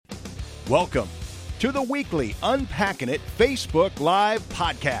Welcome to the weekly Unpacking It Facebook Live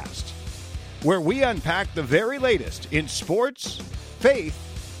podcast, where we unpack the very latest in sports,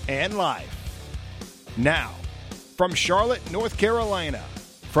 faith, and life. Now, from Charlotte, North Carolina,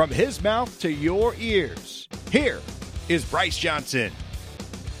 from his mouth to your ears, here is Bryce Johnson.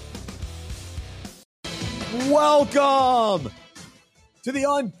 Welcome to the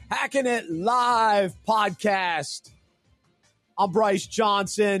Unpacking It Live podcast. I'm Bryce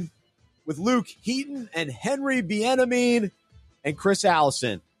Johnson with Luke Heaton and Henry Bienamine and Chris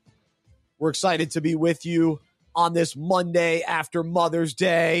Allison. We're excited to be with you on this Monday after Mother's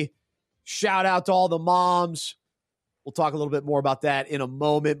Day. Shout out to all the moms. We'll talk a little bit more about that in a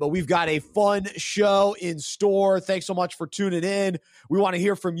moment, but we've got a fun show in store. Thanks so much for tuning in. We want to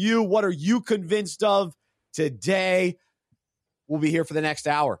hear from you. What are you convinced of today? We'll be here for the next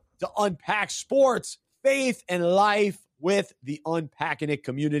hour to unpack sports, faith, and life with the Unpacking It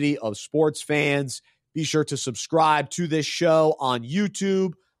community of sports fans. Be sure to subscribe to this show on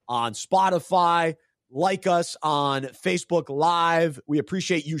YouTube, on Spotify, like us on Facebook Live. We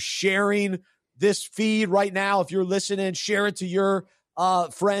appreciate you sharing this feed right now. If you're listening, share it to your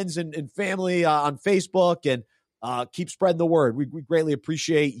friends and family on Facebook and keep spreading the word. We greatly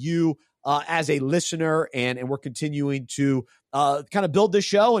appreciate you as a listener, and we're continuing to kind of build this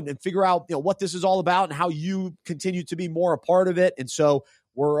show and figure out what this is all about and how you continue to be more a part of it. And so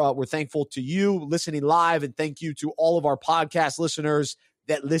we're thankful to you listening live, and thank you to all of our podcast listeners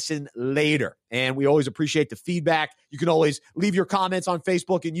that listen later. And we always appreciate the feedback. You can always leave your comments on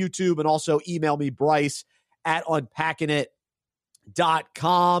Facebook and YouTube, and also email me, Bryce at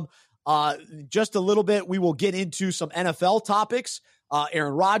unpackingit.com. Just a little bit, we will get into some NFL topics.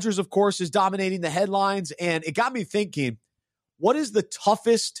 Aaron Rodgers, of course, is dominating the headlines, and it got me thinking, what is the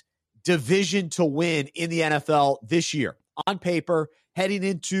toughest division to win in the NFL this year? On paper, heading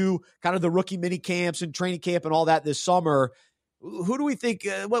into kind of the rookie mini camps and training camp and all that this summer, who do we think,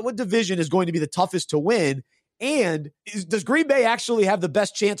 what division is going to be the toughest to win? And does Green Bay actually have the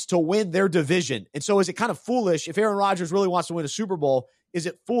best chance to win their division? And so is it kind of foolish, if Aaron Rodgers really wants to win a Super Bowl, is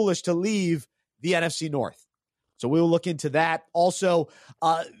it foolish to leave the NFC North? So we'll look into that. Also,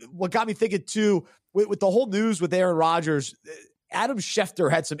 what got me thinking too, with the whole news with Aaron Rodgers, Adam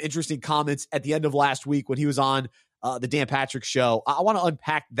Schefter had some interesting comments at the end of last week when he was on the Dan Patrick Show. I want to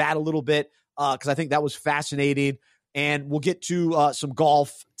unpack that a little bit because I think that was fascinating. And we'll get to some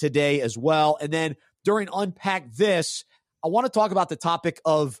golf today as well. And then during Unpack This, I want to talk about the topic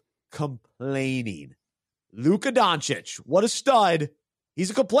of complaining. Luka Doncic, what a stud.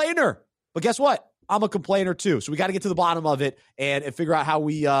 He's a complainer. But guess what? I'm a complainer too. So we got to get to the bottom of it and figure out how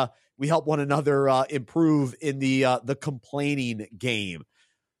we help one another improve in the complaining game.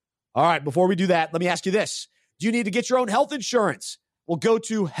 All right, before we do that, let me ask you this. Do you need to get your own health insurance? Well, go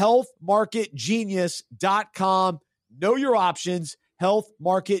to healthmarketgenius.com. Know your options,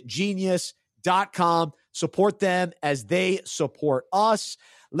 healthmarketgenius.com. Support them as they support us.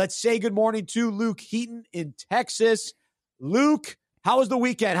 Let's say good morning to Luke Heaton in Texas. Luke, how was the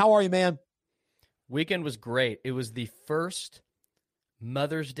weekend? How are you, man? Weekend was great. It was the first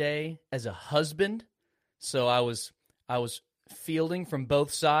Mother's Day as a husband, so I was fielding from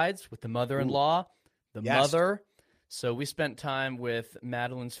both sides with the mother-in-law, the mother. So we spent time with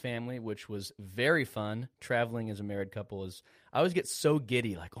Madeline's family, which was very fun. Traveling as a married couple I always get so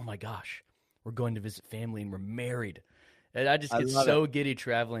giddy, like, oh my gosh, we're going to visit family and we're married, and I just get so giddy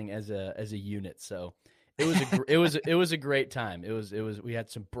traveling as a unit. So it was a great time. It was we had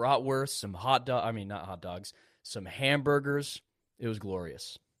some bratwurst, some not hot dogs, some hamburgers. It was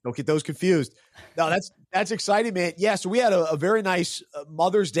glorious. Don't get those confused. No, that's exciting, man. Yeah, so we had a very nice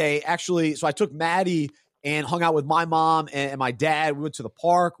Mother's Day, actually. So I took Maddie and hung out with my mom and my dad. We went to the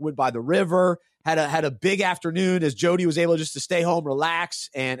park, went by the river, had a big afternoon as Jody was able just to stay home, relax,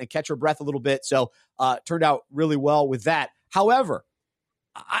 and catch her breath a little bit. So turned out really well with that. However,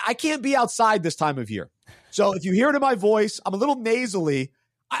 I can't be outside this time of year. So if you hear it in my voice, I'm a little nasally.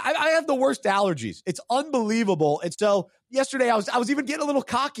 I have the worst allergies. It's unbelievable. And so yesterday I was even getting a little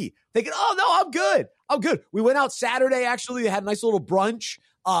cocky, thinking, oh, no, I'm good. We went out Saturday, actually. They had a nice little brunch.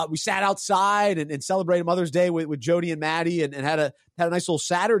 We sat outside and celebrated Mother's Day with Jody and Maddie and had a nice little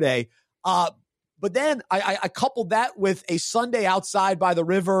Saturday. But then I coupled that with a Sunday outside by the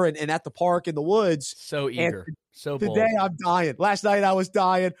river and at the park in the woods. So eager. So bold. Today I'm dying. Last night I was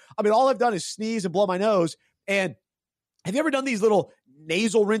dying. I mean, all I've done is sneeze and blow my nose. And have you ever done these little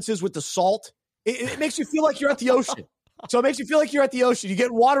nasal rinses with the salt? It makes you feel like you're at the ocean. So it makes you feel like you're at the ocean. You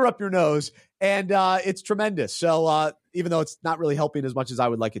get water up your nose, and it's tremendous. So even though it's not really helping as much as I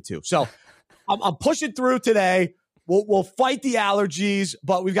would like it to. So I'm pushing through today. We'll fight the allergies,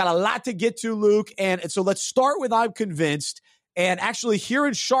 but we've got a lot to get to, Luke. And so let's start with I'm convinced. And actually, here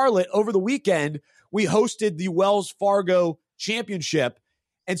in Charlotte over the weekend, we hosted the Wells Fargo Championship.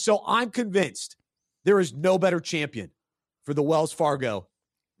 And so I'm convinced there is no better champion for the Wells Fargo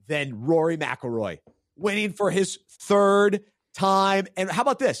than Rory McIlroy, winning for his third time. And how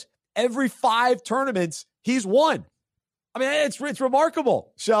about this? Every 5 tournaments, he's won. I mean, it's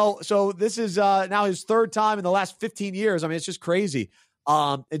remarkable. So this is now his third time in the last 15 years. I mean, it's just crazy.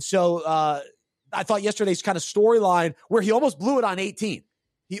 And so I thought yesterday's kind of storyline where he almost blew it on 18.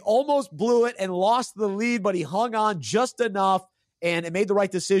 He almost blew it and lost the lead, but he hung on just enough, and it made the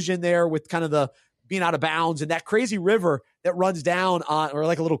right decision there with kind of the being out of bounds. And that crazy river that runs down on, or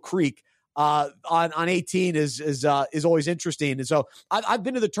like a little creek on 18 is always interesting. And so I've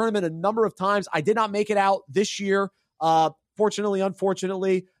been to the tournament a number of times. I did not make it out this year. Fortunately,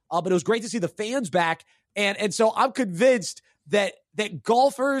 unfortunately, but it was great to see the fans back. And so I'm convinced that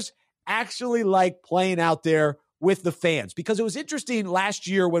golfers actually like playing out there with the fans, because it was interesting last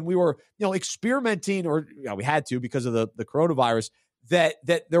year when we were, experimenting, or we had to because of the coronavirus, that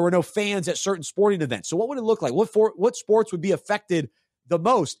there were no fans at certain sporting events. So what would it look like? What sports would be affected the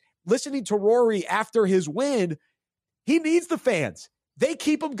most? Listening to Rory after his win, he needs the fans. They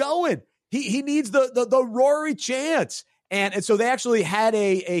keep him going. He needs the Rory chants. And so they actually had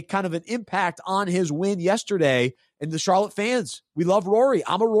a kind of an impact on his win yesterday. And the Charlotte fans, we love Rory.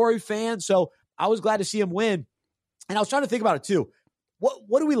 I'm a Rory fan, so I was glad to see him win. And I was trying to think about it too.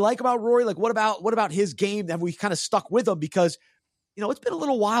 What do we like about Rory? Like, what about his game that we kind of stuck with him? Because, it's been a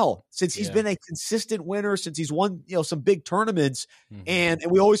little while since he's been a consistent winner, since he's won, some big tournaments. Mm-hmm. And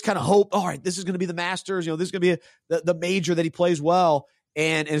we always kind of hope, all right, this is going to be the Masters. This is going to be the major that he plays well.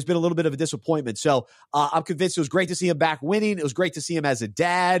 And it's been a little bit of a disappointment. So I'm convinced it was great to see him back winning. It was great to see him as a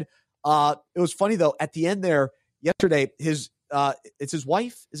dad. It was funny, though, at the end there yesterday, it's his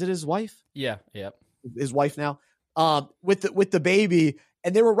wife. Is it his wife? Yeah. His wife now, with the baby.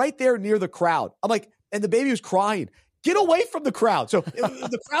 And they were right there near the crowd. I'm like, and the baby was crying. Get away from the crowd. So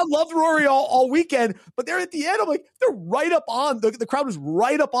the crowd loved Rory all weekend, but they're at the end. I'm like, they're right up on the crowd was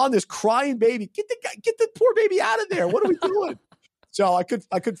right up on this crying baby. Get the poor baby out of there. What are we doing? So I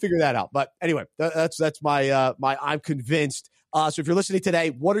could figure that out. But anyway, that's my I'm convinced. So if you're listening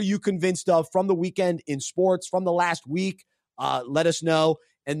today, what are you convinced of from the weekend in sports from the last week? Let us know.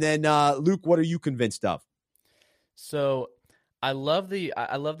 And then Luke, what are you convinced of? So I love that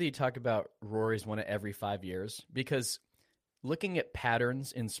you talk about Rory's won it every 5 years, because looking at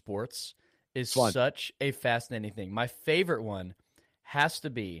patterns in sports is fun. Such a fascinating thing. My favorite one has to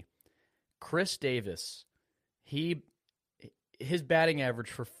be Chris Davis. His batting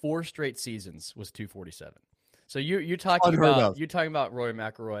average for 4 straight seasons was .247. So you're talking about Rory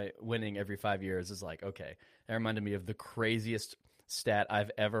McIlroy winning every 5 years is like, okay, that reminded me of the craziest stat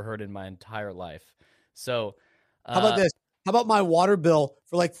I've ever heard in my entire life. So how about this? How about my water bill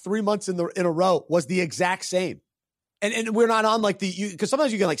for like 3 months in a row was the exact same? And we're not on like because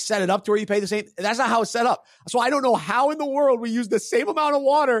sometimes you can like set it up to where you pay the same. That's not how it's set up. So I don't know how in the world we use the same amount of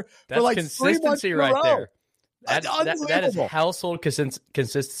water for like 3 months in a row. There. That is household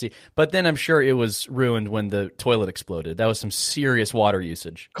consistency. But then I'm sure it was ruined when the toilet exploded. That was some serious water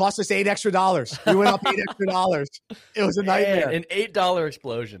usage. Cost us $8 extra. We went up $8 extra. It was a nightmare. An $8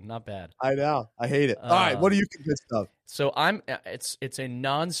 explosion. Not bad. I know. I hate it. All right. What are you convinced of? So it's a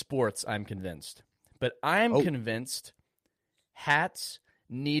non-sports, I'm convinced. But I'm convinced hats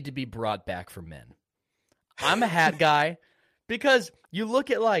need to be brought back for men. I'm a hat guy because you look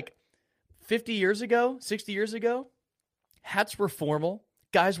at like 50 years ago, 60 years ago, hats were formal.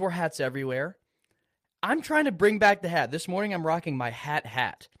 Guys wore hats everywhere. I'm trying to bring back the hat. This morning I'm rocking my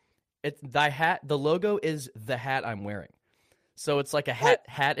hat. The logo is the hat I'm wearing. So it's like a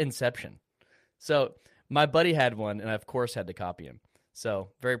hat inception. So my buddy had one, and I, of course, had to copy him. So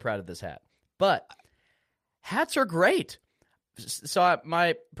very proud of this hat. But hats are great. So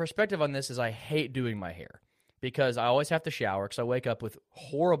my perspective on this is I hate doing my hair because I always have to shower because I wake up with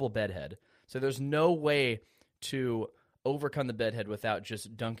horrible bedhead. So there's no way to overcome the bedhead without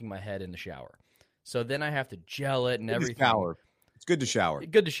just dunking my head in the shower. So then I have to gel it and everything. Shower. It's good to shower.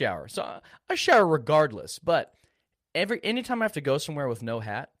 Good to shower. So I shower regardless. But anytime I have to go somewhere with no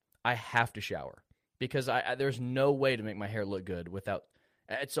hat, I have to shower because there's no way to make my hair look good without.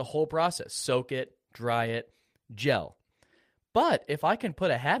 It's a whole process. Soak it, dry it, gel. But if I can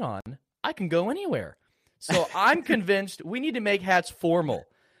put a hat on, I can go anywhere. So I'm convinced we need to make hats formal.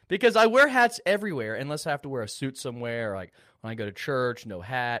 Because I wear hats everywhere unless I have to wear a suit somewhere, like when I go to church, no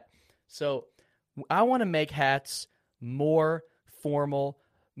hat. So I want to make hats more formal,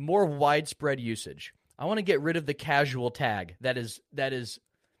 more widespread usage. I want to get rid of the casual tag that is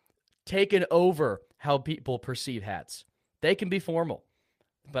taken over how people perceive hats. They can be formal,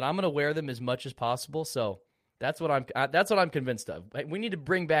 but I'm going to wear them as much as possible. So that's what I'm convinced of. We need to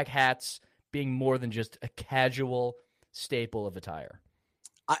bring back hats being more than just a casual staple of attire.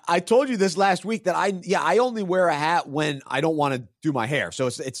 I told you this last week that I only wear a hat when I don't want to do my hair. So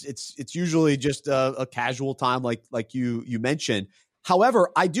it's usually just a casual time like you mentioned.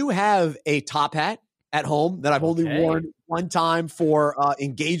 However, I do have a top hat at home that I've only worn one time for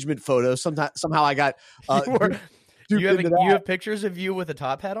engagement photos. Somehow I got you have pictures of you with a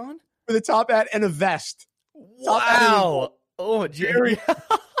top hat on? With a top hat and a vest. Wow. Oh,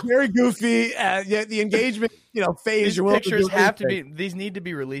 very goofy. The engagement, phase. These pictures these need to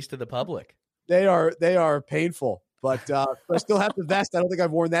be released to the public. They are painful, but I still have the vest. I don't think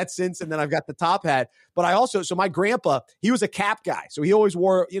I've worn that since. And then I've got the top hat. But so my grandpa, he was a cap guy. So he always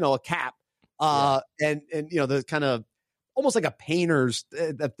wore, a cap. And the kind of almost like a painter's,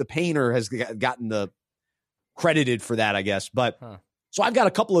 that the painter has gotten the credited for that, I guess. But so I've got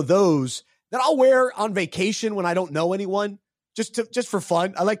a couple of those that I'll wear on vacation when I don't know anyone, just for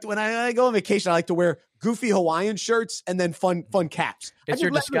fun. I like when I go on vacation, I like to wear goofy Hawaiian shirts and then fun caps. It's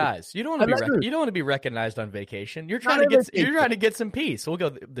your disguise. You don't want to be recognized on vacation. You're trying to get some peace. We'll go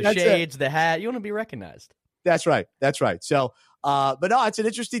the shades, the hat. You want to be recognized. That's right. So, but no, it's an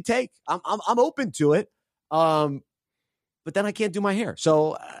interesting take. I'm open to it. But then I can't do my hair.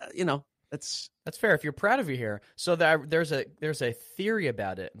 So, that's fair. If you're proud of your hair. So there's a theory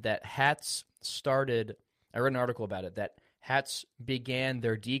about it that hats started. I read an article about it that hats began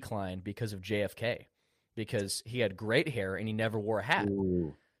their decline because of JFK, because he had great hair and he never wore a hat.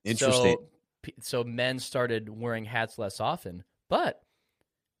 Ooh, interesting. So men started wearing hats less often. But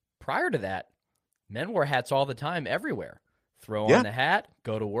prior to that, men wore hats all the time, everywhere. Throw on the hat,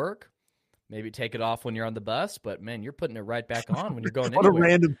 go to work, maybe take it off when you're on the bus, but man, you're putting it right back on when you're going what anywhere. A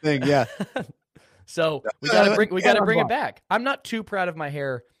random thing, yeah. So we gotta bring it back. I'm not too proud of my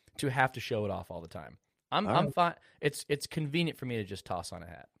hair to have to show it off all the time. I'm fine. It's convenient for me to just toss on a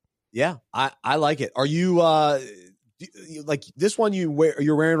hat. Yeah, I like it. Are you like this one you're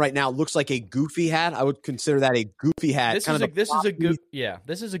wearing right now looks like a goofy hat? I would consider that a goofy hat. This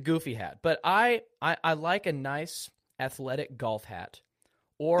is a goofy hat. But I like a nice athletic golf hat.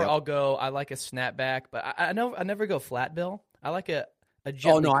 Or I like a snapback, but I never go flat bill. I like a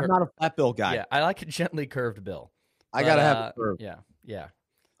gently I'm not a flat bill guy. Yeah, I like a gently curved bill. I gotta have a curve. Yeah.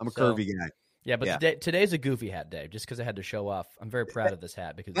 I'm a curvy guy. Yeah, but today's a goofy hat day, just because I had to show off. I'm very proud of this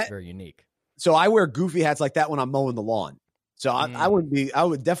hat because it's very unique. So I wear goofy hats like that when I'm mowing the lawn. So I would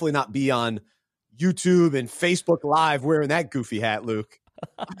definitely not be on YouTube and Facebook Live wearing that goofy hat, Luke.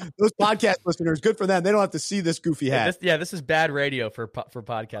 Those podcast listeners, good for them. They don't have to see this goofy hat. This is bad radio for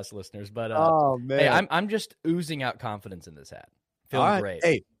podcast listeners. But oh man, hey, I'm just oozing out confidence in this hat. Feeling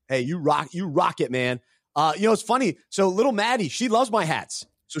great. Hey, you rock it, man. It's funny. So little Maddie, she loves my hats.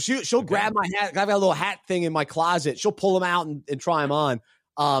 So she'll grab my hat. I've got a little hat thing in my closet. She'll pull them out and try them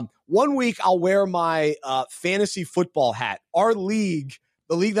on. 1 week I'll wear my fantasy football hat. Our league,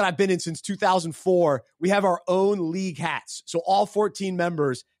 the league that I've been in since 2004, we have our own league hats. So all 14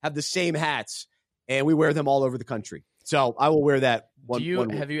 members have the same hats, and we wear them all over the country. So I will wear that one.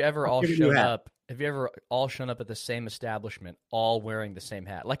 Have you ever all shown up? Have you ever all shown up at the same establishment, all wearing the same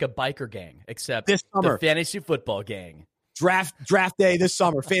hat, like a biker gang, except this summer, the fantasy football gang? Draft day this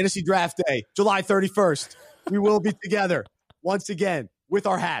summer, fantasy draft day, July 31st. We will be together once again with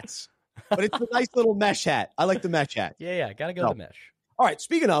our hats. But it's a nice little mesh hat. I like the mesh hat. Yeah, gotta go the mesh. All right,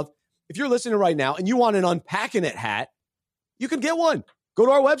 speaking of, if you're listening right now and you want an Unpacking It hat, you can get one. Go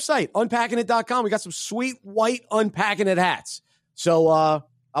to our website, unpackingit.com. We got some sweet white Unpacking It hats. So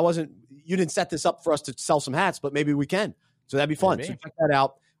you didn't set this up for us to sell some hats, but maybe we can. So that'd be fun. Maybe. So check that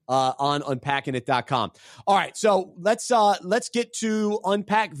out on unpackingit.com. All right, so let's get to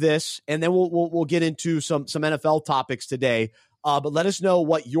unpack this, and then we'll get into some NFL topics today. But let us know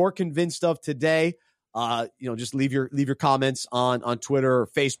what you're convinced of today. Just leave your comments on Twitter or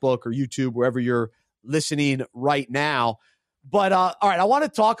Facebook or YouTube, wherever you're listening right now. But all right, I want to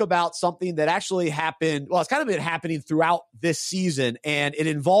talk about something that actually happened. Well, it's kind of been happening throughout this season, and it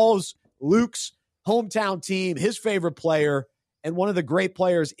involves Luke's hometown team, his favorite player, and one of the great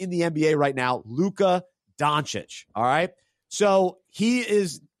players in the NBA right now, Luka Doncic. All right, so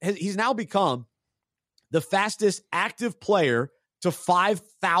he's now become the fastest active player to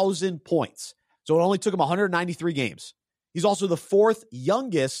 5,000 points. So it only took him 193 games. He's also the fourth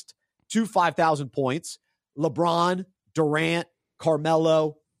youngest to 5,000 points. LeBron, Durant,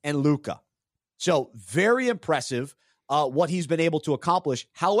 Carmelo, and Luka. So very impressive what he's been able to accomplish.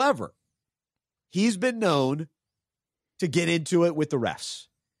 However, he's been known to get into it with the refs.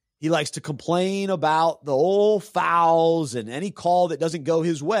 He likes to complain about the old fouls and any call that doesn't go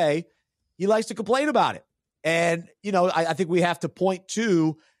his way. He likes to complain about it. And, I think we have to point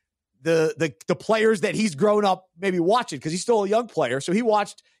to the players that he's grown up maybe watching, because he's still a young player. So he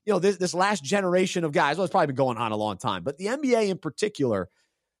watched, this last generation of guys. Well, it's probably been going on a long time. But the NBA in particular,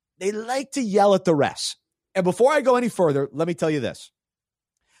 they like to yell at the refs. And before I go any further, let me tell you this.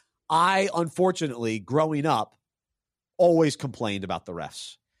 I, unfortunately, growing up, always complained about the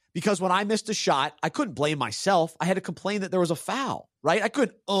refs. Because when I missed a shot, I couldn't blame myself. I had to complain that there was a foul, right? I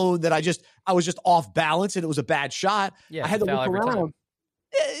couldn't own that I was just off balance and it was a bad shot. Yeah, I had to look around.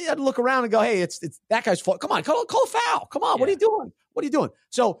 I had to look around and go, hey, it's that guy's fault. Come on, call a foul. Come on, yeah. What are you doing? What are you doing?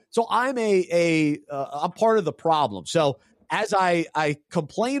 So I'm I'm part of the problem. So as I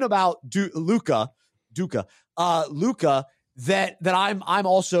complain about Luka, that I'm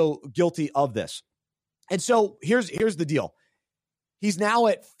also guilty of this. And so here's the deal. He's now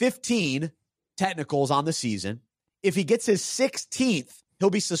at 15 technicals on the season. If he gets his 16th,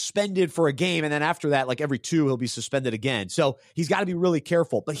 he'll be suspended for a game. And then after that, like every 2, he'll be suspended again. So he's got to be really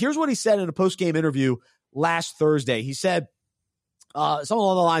careful. But here's what he said in a post-game interview last Thursday. He said something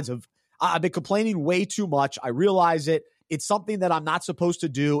along the lines of, I've been complaining way too much. I realize it. It's something that I'm not supposed to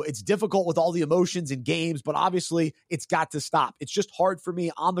do. It's difficult with all the emotions in games, but obviously it's got to stop. It's just hard for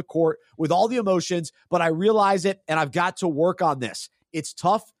me on the court with all the emotions, but I realize it and I've got to work on this. It's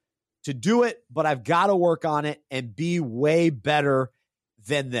tough to do it, but I've got to work on it and be way better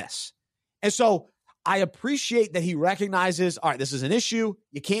than this. And so I appreciate that he recognizes, all right, this is an issue.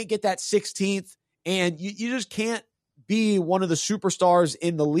 You can't get that 16th, and you just can't be one of the superstars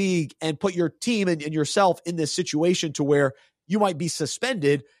in the league and put your team and yourself in this situation to where you might be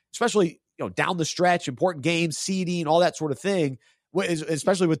suspended, especially down the stretch, important games, seeding, all that sort of thing,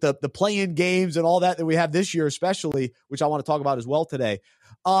 especially with the play-in games and all that we have this year, especially, which I want to talk about as well today.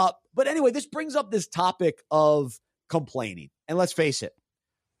 But anyway, this brings up this topic of complaining. And let's face it,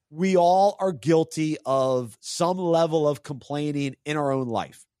 we all are guilty of some level of complaining in our own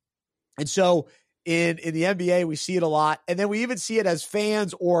life. And so in the NBA, we see it a lot. And then we even see it as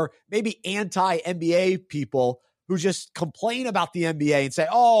fans or maybe anti-NBA people who just complain about the NBA and say,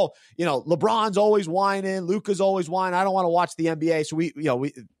 oh, LeBron's always whining, Luka's always whining, I don't want to watch the NBA.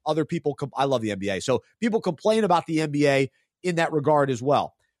 So other people, I love the NBA. So people complain about the NBA in that regard as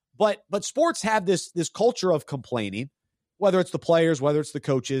well. But sports have this culture of complaining, whether it's the players, whether it's the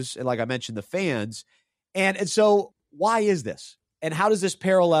coaches, and like I mentioned, the fans. And so why is this? And how does this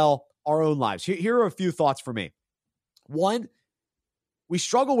parallel our own lives? Here are a few thoughts for me. One, we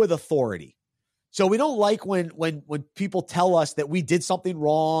struggle with authority. So we don't like when people tell us that we did something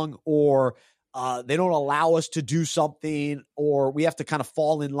wrong, or they don't allow us to do something, or we have to kind of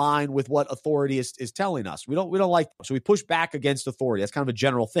fall in line with what authority is telling us. We don't like that. So we push back against authority. That's kind of a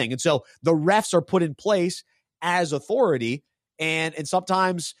general thing. And so the refs are put in place as authority, and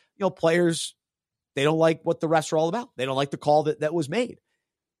sometimes players, they don't like what the refs are all about. They don't like the call that was made.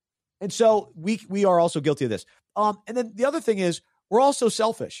 And so we are also guilty of this. And then the other thing is, we're also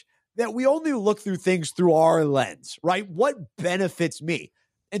selfish, that we only look through things through our lens, right? What benefits me?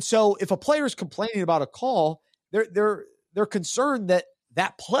 And so if a player is complaining about a call, they're concerned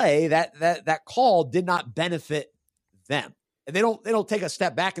that play, that call did not benefit them. And they don't take a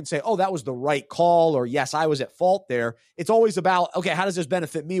step back and say, oh, that was the right call, or yes, I was at fault there. It's always about, okay, how does this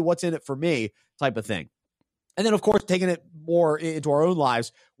benefit me? What's in it for me? Type of thing. And then, of course, taking it more into our own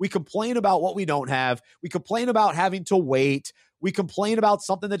lives, we complain about what we don't have. We complain about having to wait. We complain about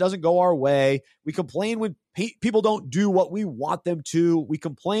something that doesn't go our way. We complain when people don't do what we want them to. We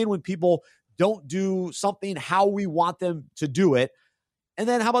complain when people don't do something how we want them to do it. And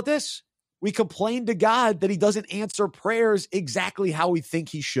then how about this? We complain to God that he doesn't answer prayers exactly how we think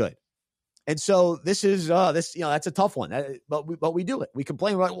he should. And so this is that's a tough one, but we do it. We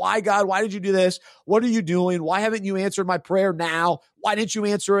complain about, why, God, why did you do this? What are you doing? Why haven't you answered my prayer now? Why didn't you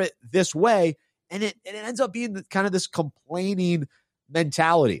answer it this way? And it ends up being kind of this complaining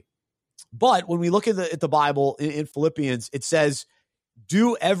mentality. But when we look at the Bible in Philippians, it says,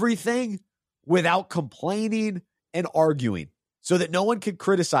 do everything without complaining and arguing, so that no one can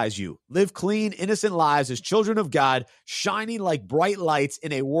criticize you. Live clean, innocent lives as children of God, shining like bright lights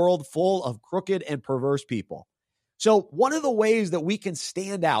in a world full of crooked and perverse people. So one of the ways that we can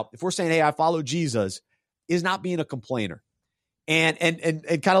stand out, if we're saying, hey, I follow Jesus, is not being a complainer. And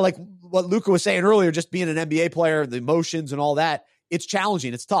kind of like what Luka was saying earlier, just being an NBA player, the emotions and all that, it's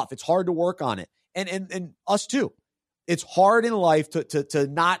challenging. It's tough. It's hard to work on it. And us too. It's hard in life to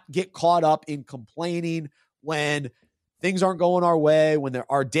not get caught up in complaining when things aren't going our way, when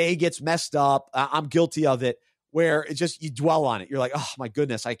our day gets messed up. I'm guilty of it, where it's just, you dwell on it. You're like, oh my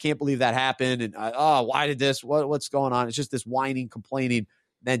goodness, I can't believe that happened. And why did this, what's going on? It's just this whining, complaining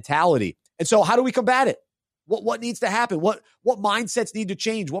mentality. And so how do we combat it? What needs to happen? What mindsets need to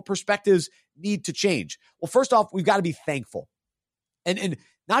change? What perspectives need to change? Well, first off, we've got to be thankful. And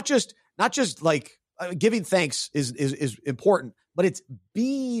not just like giving thanks is important, but it's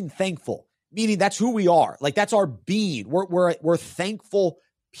being thankful, meaning that's who we are. Like, that's our being. We're thankful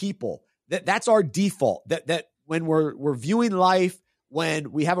people. That's our default. That when we're viewing life,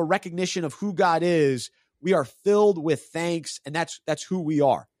 when we have a recognition of who God is, we are filled with thanks, and that's who we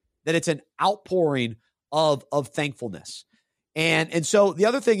are. That it's an outpouring of thankfulness. And so the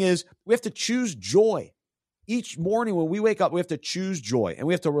other thing is, we have to choose joy. Each morning when we wake up, we have to choose joy, and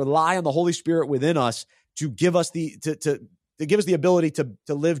we have to rely on the Holy Spirit within us to give us the ability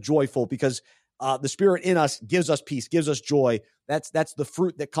to live joyful, because the Spirit in us gives us peace, gives us joy. That's the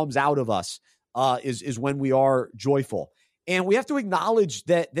fruit that comes out of us, is when we are joyful. And we have to acknowledge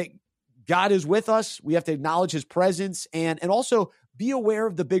that God is with us. We have to acknowledge his presence, and also be aware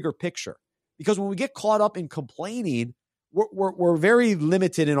of the bigger picture. Because when we get caught up in complaining, we're very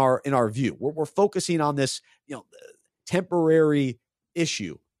limited in our view. We're focusing on this, temporary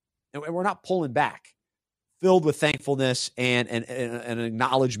issue, and we're not pulling back, filled with thankfulness and an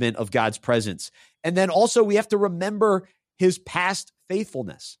acknowledgement of God's presence. And then also we have to remember his past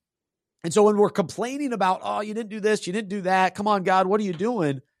faithfulness. And so when we're complaining about, oh, you didn't do this, you didn't do that, come on, God, what are you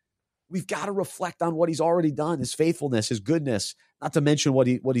doing? We've got to reflect on what he's already done, his faithfulness, his goodness, not to mention what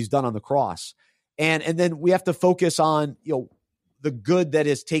he's done on the cross. And then we have to focus on, the good that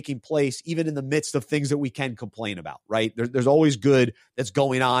is taking place, even in the midst of things that we can complain about, right? There's always good that's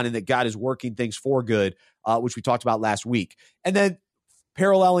going on, and that God is working things for good, which we talked about last week. And then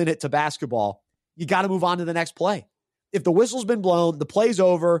paralleling it to basketball, you got to move on to the next play. If the whistle's been blown, the play's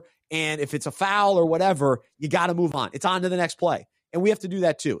over, and if it's a foul or whatever, you got to move on. It's on to the next play. And we have to do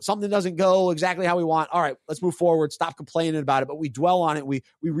that too. Something doesn't go exactly how we want. All right, let's move forward. Stop complaining about it. But we dwell on it. We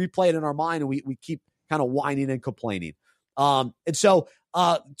replay it in our mind, and we keep kind of whining and complaining. And so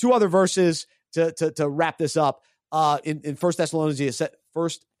two other verses to wrap this up. In 1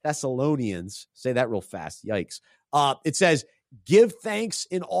 Thessalonians, say that real fast. Yikes. It says, give thanks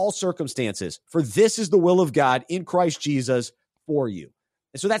in all circumstances, for this is the will of God in Christ Jesus for you.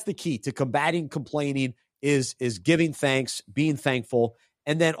 And so that's the key to combating complaining, is giving thanks, being thankful.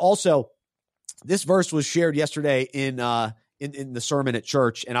 And then also, this verse was shared yesterday in the sermon at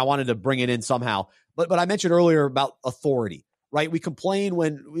church, and I wanted to bring it in somehow. But I mentioned earlier about authority, right? We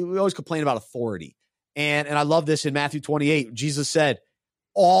always complain about authority. And I love this in Matthew 28. Jesus said,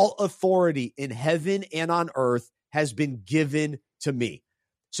 all authority in heaven and on earth has been given to me.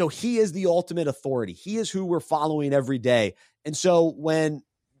 So he is the ultimate authority. He is who we're following every day. And so when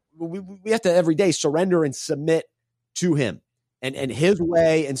we have to every day surrender and submit to him and his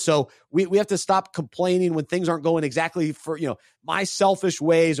way. And so we have to stop complaining when things aren't going exactly for, my selfish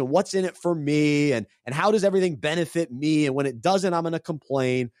ways, and what's in it for me, and how does everything benefit me. And when it doesn't, I'm going to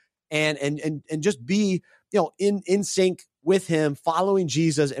complain, and just be, in sync with him, following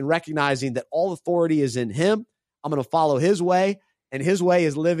Jesus, and recognizing that all authority is in him. I'm going to follow his way, and his way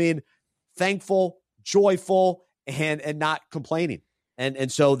is living thankful, joyful, and not complaining.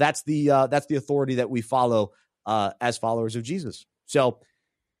 And so that's the authority that we follow as followers of Jesus. So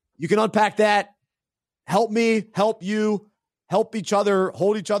you can unpack that. Help me, help you, help each other,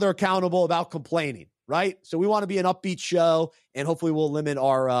 hold each other accountable about complaining, right? So we want to be an upbeat show, and hopefully we'll limit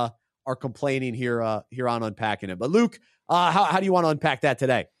our complaining here on Unpacking It. But Luke, how do you want to unpack that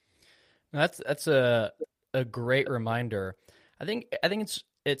today? That's a great reminder. I think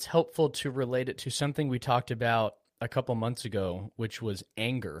it's helpful to relate it to something we talked about a couple months ago, which was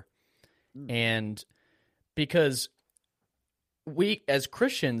anger. And because we, as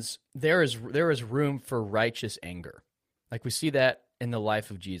Christians, there is room for righteous anger. Like, we see that in the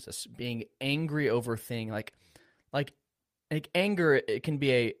life of Jesus, being angry over things like anger. It can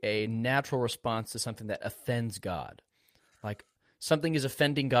be a natural response to something that offends God. Like, something is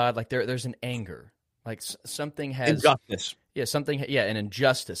offending God. Like, there's an anger. Like, something has injustice. Yeah, an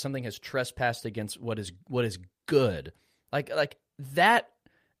injustice. Something has trespassed against what is good. Like that,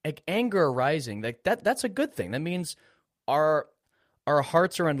 like anger arising. Like that's a good thing. That means our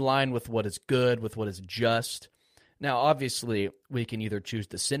hearts are in line with what is good, with what is just. Now, obviously, we can either choose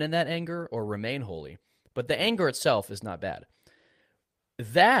to sin in that anger or remain holy, but the anger itself is not bad.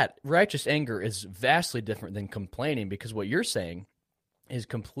 That righteous anger is vastly different than complaining, because what you're saying is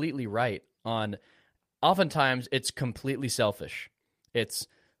completely right on. Oftentimes, it's completely selfish. It's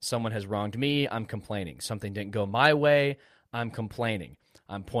Someone has wronged me, I'm complaining. Something didn't go my way, I'm complaining.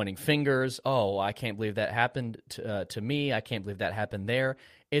 I'm pointing fingers. Oh, I can't believe that happened to me. I can't believe that happened there.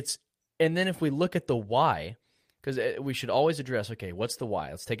 And then if we look at the why, because we should always address, okay, what's the why?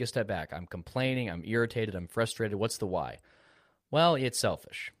 Let's take a step back. I'm complaining, I'm irritated, I'm frustrated. What's the why? Well, it's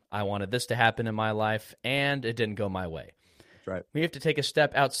selfish. I wanted this to happen in my life, and it didn't go my way. That's right. We have to take a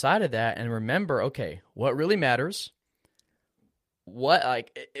step outside of that and remember, okay, what really matters?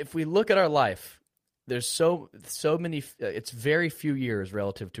 If we look at our life, there's so many, it's very few years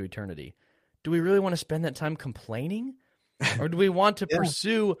relative to eternity. Do we really want to spend that time complaining? Or do we want to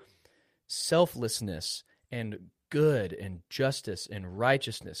pursue selflessness and good and justice and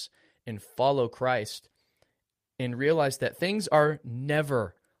righteousness and follow Christ and realize that things are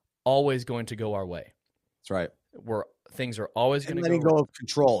never always going to go our way? That's right. Things are always going to go. Letting go of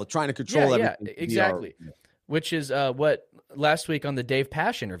control, trying to control everything. Yeah, exactly. Which is what last week on the Dave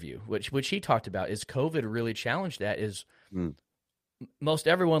Pash interview, which he talked about, is COVID really challenged that is most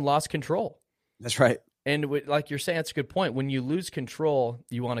everyone lost control. That's right. And like you're saying, that's a good point. When you lose control,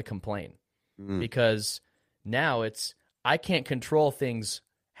 you want to complain because now I can't control things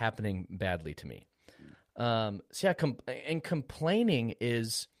happening badly to me. And complaining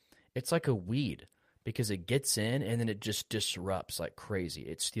it's like a weed because it gets in and then it just disrupts like crazy.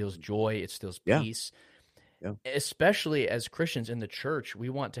 It steals joy. It steals peace. Yeah. Especially as Christians in the church, we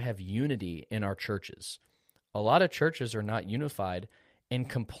want to have unity in our churches. A lot of churches are not unified, and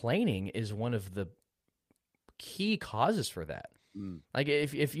complaining is one of the key causes for that. Like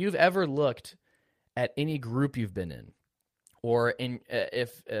if you've ever looked at any group you've been in, or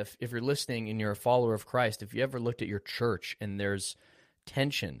if you're listening and you're a follower of Christ, if you ever looked at your church and there's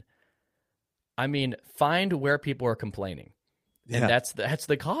tension, I mean, find where people are complaining, and that's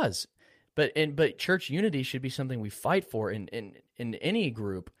the cause. But church unity should be something we fight for in any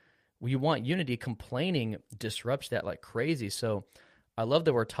group. We want unity. Complaining disrupts that like crazy. So I love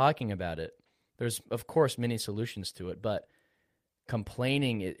that we're talking about it. There's, of course, many solutions to it, but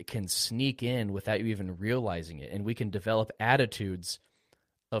complaining, it can sneak in without you even realizing it, and we can develop attitudes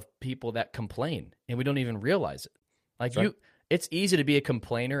of people that complain, and we don't even realize it. Like it's easy to be a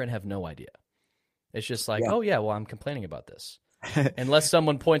complainer and have no idea. It's just like, oh yeah, well, I'm complaining about this. Unless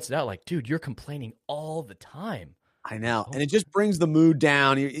someone points it out, like, dude, you're complaining all the time. I know. And it just brings the mood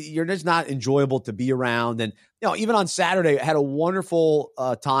down. You're just not enjoyable to be around. And, even on Saturday, I had a wonderful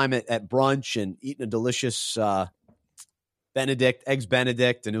time at brunch and eating a delicious eggs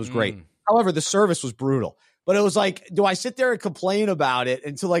Benedict, and it was great. However, the service was brutal. But it was like, do I sit there and complain about it?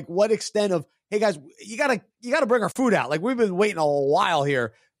 And to like what extent of, hey guys, you gotta bring our food out. Like we've been waiting a while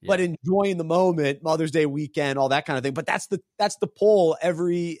here. But enjoying the moment, Mother's Day weekend, all that kind of thing. But that's the pull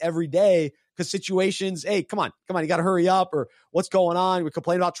every day, because situations, hey, come on, you got to hurry up, or what's going on? We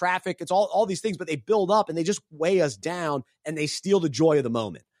complain about traffic. It's all these things, but they build up and they just weigh us down, and they steal the joy of the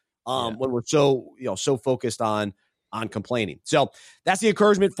moment when we're so focused on complaining. So that's the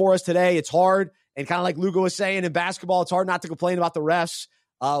encouragement for us today. It's hard, and kind of like Lugo was saying in basketball, it's hard not to complain about the refs.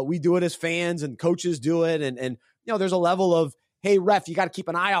 We do it as fans, and coaches do it, and there's a level of, hey, ref, you got to keep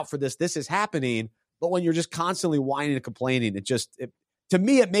an eye out for this. This is happening. But when you're just constantly whining and complaining, to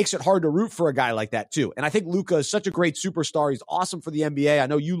me, it makes it hard to root for a guy like that too. And I think Luka is such a great superstar. He's awesome for the NBA. I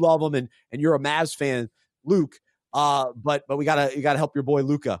know you love him, and you're a Mavs fan, Luke. But you gotta help your boy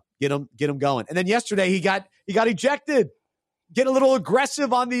Luka, get him going. And then yesterday he got ejected. Get a little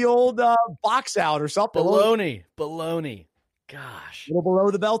aggressive on the old box out or something. Baloney. Gosh, a little below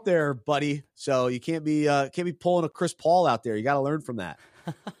the belt there, buddy. So you can't be pulling a Chris Paul out there. You got to learn from that.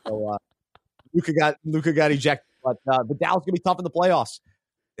 So Luka got ejected, but Dallas gonna be tough in the playoffs.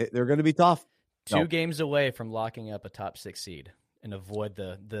 They're going to be tough. Two games away from locking up a top 6 seed and avoid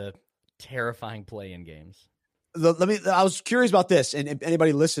the terrifying play-in games. I was curious about this, and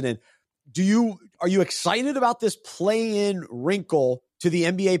anybody listening, are you excited about this play-in wrinkle to the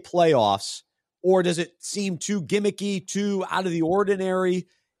NBA playoffs? Or does it seem too gimmicky, too out of the ordinary?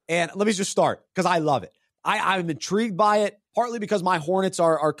 And let me just start, because I love it. I'm intrigued by it, partly because my Hornets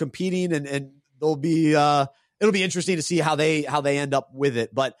are competing, and it'll be interesting to see how they end up with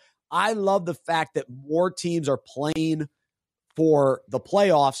it. But I love the fact that more teams are playing for the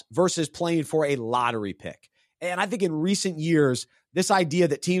playoffs versus playing for a lottery pick. And I think in recent years, this idea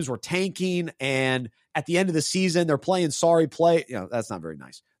that teams were tanking and at the end of the season they're playing sorry play, that's not very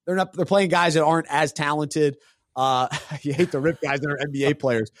nice. They're playing guys that aren't as talented. You hate to rip guys that are NBA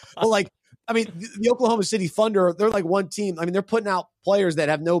players. But the Oklahoma City Thunder, they're like one team. I mean, they're putting out players that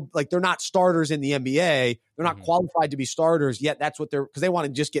have they're not starters in the NBA. They're not qualified to be starters yet. That's what because they want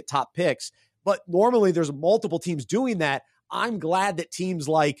to just get top picks. But normally there's multiple teams doing that. I'm glad that teams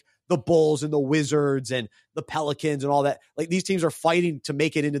like the Bulls and the Wizards and the Pelicans and all that, like these teams are fighting to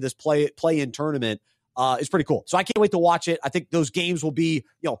make it into this play-in tournament. It's pretty cool. So I can't wait to watch it. I think those games will be,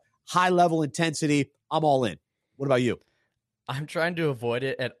 high level intensity. I'm all in. What about you? I'm trying to avoid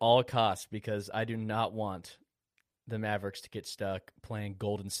it at all costs because I do not want the Mavericks to get stuck playing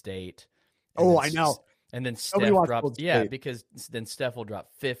Golden State. I know. And then Steph drops, because then Steph will drop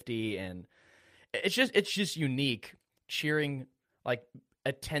 50, and it's just unique. Cheering like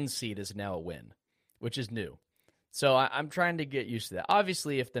a 10 seed is now a win, which is new. So I'm trying to get used to that.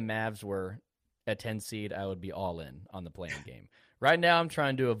 Obviously, if the Mavs were a 10 seed, I would be all in on the playing game. Right now, I'm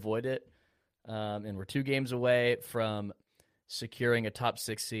trying to avoid it, and we're 2 games away from securing a top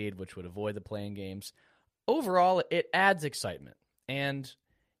 6 seed, which would avoid the playing games. Overall, it adds excitement, and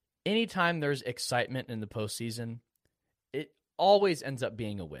anytime there's excitement in the postseason, it always ends up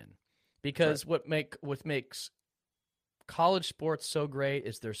being a win. Because what makes college sports so great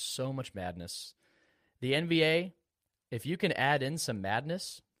is there's so much madness. The NBA, if you can add in some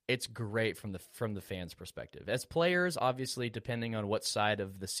madness, it's great from the fans' perspective. As players, obviously, depending on what side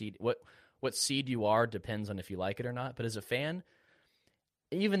of the seed, what seed you are, depends on if you like it or not. But as a fan,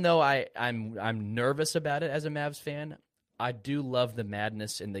 even though I'm nervous about it as a Mavs fan, I do love the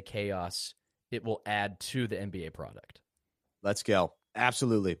madness and the chaos it will add to the NBA product. Let's go.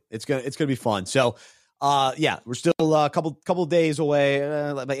 Absolutely. It's gonna be fun. So, we're still a couple days away,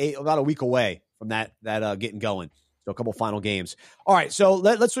 about a week away from that getting going. So a couple final games. All right. So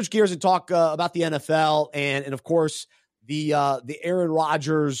let's switch gears and talk about the NFL and of course the Aaron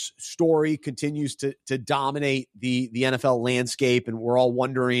Rodgers story continues to dominate the NFL landscape, and we're all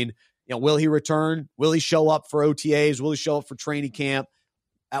wondering, will he return? Will he show up for OTAs? Will he show up for training camp?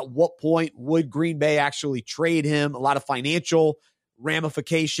 At what point would Green Bay actually trade him? A lot of financial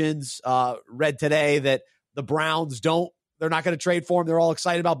ramifications. Read today that the Browns they're not going to trade for him. They're all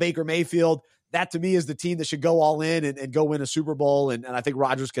excited about Baker Mayfield. That to me is the team that should go all in and go win a Super Bowl. And I think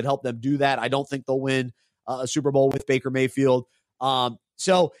Rodgers could help them do that. I don't think they'll win a Super Bowl with Baker Mayfield.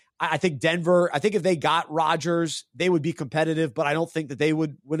 So I think Denver, if they got Rodgers, they would be competitive, but I don't think that they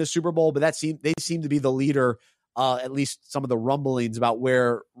would win a Super Bowl. But they seem to be the leader, at least some of the rumblings about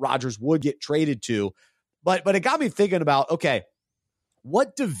where Rodgers would get traded to. But it got me thinking about, okay,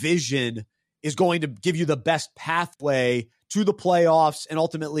 what division is going to give you the best pathway to the playoffs and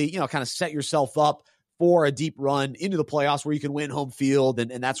ultimately, kind of set yourself up for a deep run into the playoffs where you can win home field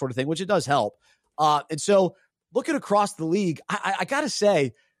and that sort of thing, which it does help. And so looking across the league, I got to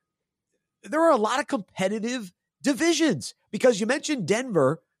say, there are a lot of competitive divisions because you mentioned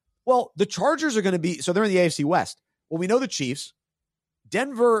Denver. Well, the Chargers are going to be, so they're in the AFC West. Well, we know the Chiefs.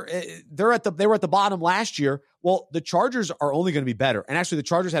 Denver, they were at the bottom last year. Well, the Chargers are only going to be better. And actually, the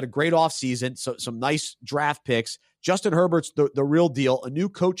Chargers had a great offseason, so some nice draft picks. Justin Herbert's the real deal, a new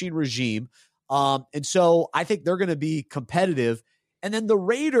coaching regime. And so I think they're going to be competitive. And then the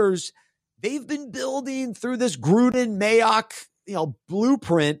Raiders, they've been building through this Gruden, Mayock,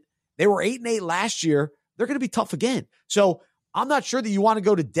 blueprint. They were 8-8 last year. They're going to be tough again. So I'm not sure that you want to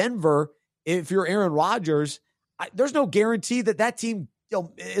go to Denver if you're Aaron Rodgers. There's no guarantee that team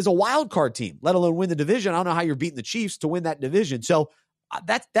is a wild card team, let alone win the division. I don't know how you're beating the Chiefs to win that division. So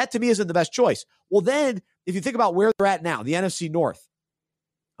that to me isn't the best choice. Well, then if you think about where they're at now, the NFC North,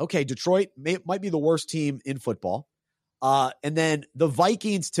 okay, Detroit might be the worst team in football. And then the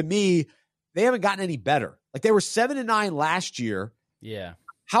Vikings, to me, they haven't gotten any better. Like they were 7-9 last year. Yeah.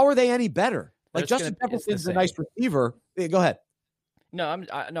 How are they any better? Like Justin Jefferson's a nice receiver. Yeah, go ahead. No,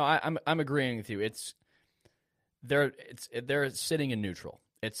 I'm agreeing with you. They're sitting in neutral.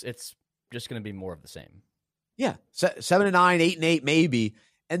 It's just going to be more of the same. Yeah, 7-9, 8-8 maybe,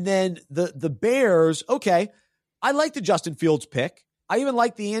 and then the Bears. Okay, I like the Justin Fields pick. I even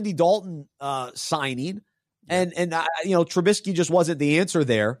like the Andy Dalton signing, and Trubisky just wasn't the answer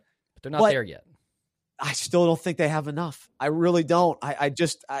there. But they're not there yet. I still don't think they have enough. I really don't.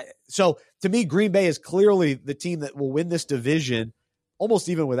 So to me, Green Bay is clearly the team that will win this division, almost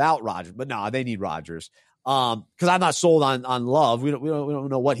even without Rodgers. But no, they need Rodgers. Because I'm not sold on Love. We don't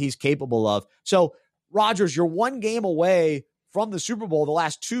know what he's capable of. So Rodgers, you're one game away from the Super Bowl the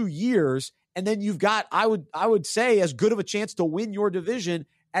last 2 years, and then you've got, I would say, as good of a chance to win your division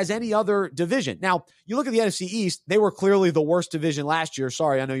as any other division. Now, you look at the NFC East, they were clearly the worst division last year.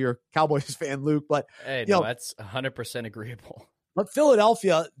 Sorry, I know you're a Cowboys fan, Luke, but hey, no, that's 100% agreeable. But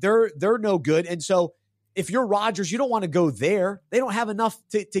Philadelphia, they're no good. And so if you're Rodgers, you don't want to go there. They don't have enough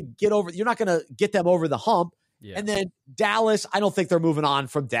to get over. You're not going to get them over the hump. Yeah. And then Dallas, I don't think they're moving on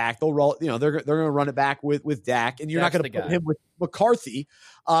from Dak. They'll roll, they're going to run it back with Dak, and you're Dak's not going to put him with McCarthy.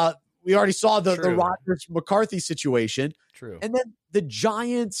 we already saw the True. Rodgers-McCarthy situation. True. And then the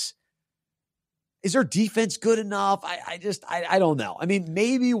Giants, is their defense good enough? I don't know. I mean,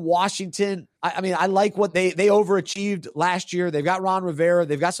 maybe Washington. I mean, I like what they overachieved last year. They've got Ron Rivera.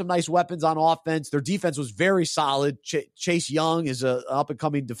 They've got some nice weapons on offense. Their defense was very solid. Chase Young is an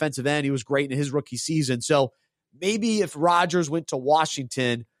up-and-coming defensive end. He was great in his rookie season. So maybe if Rodgers went to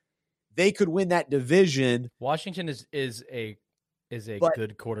Washington, they could win that division. Washington is a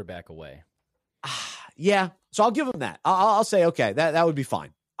good quarterback away. Yeah. So I'll give them that. I'll say, okay, that would be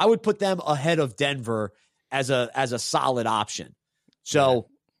fine. I would put them ahead of Denver as a solid option. So,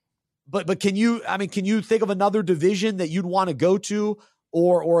 yeah. but can you think of another division that you'd want to go to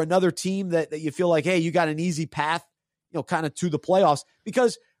or another team that you feel like, hey, you got an easy path, kind of to the playoffs?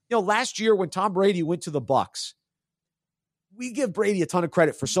 Because, last year when Tom Brady went to the Bucs, we give Brady a ton of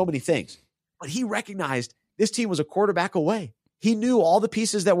credit for so many things, but he recognized this team was a quarterback away. He knew all the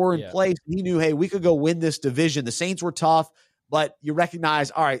pieces that were in place. He knew, hey, we could go win this division. The Saints were tough. But you recognize,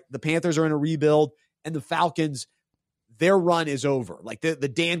 all right, the Panthers are in a rebuild, and the Falcons, their run is over. Like the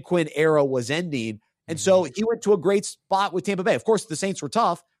Dan Quinn era was ending. And so he went to a great spot with Tampa Bay. Of course, the Saints were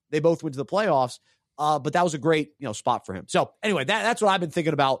tough. They both went to the playoffs. But that was a great spot for him. So anyway, that's what I've been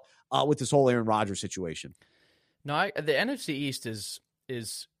thinking about with this whole Aaron Rodgers situation. No, the NFC East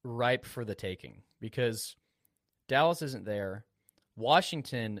is ripe for the taking because Dallas isn't there.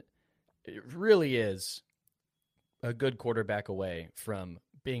 Washington really is a good quarterback away from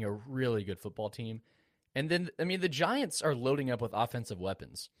being a really good football team. And then, the Giants are loading up with offensive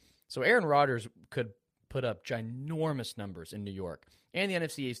weapons. So Aaron Rodgers could put up ginormous numbers in New York. And the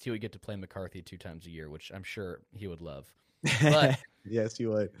NFC East, he would get to play McCarthy 2 times a year, which I'm sure he would love. But yes, he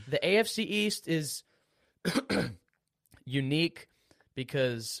would. The AFC East is unique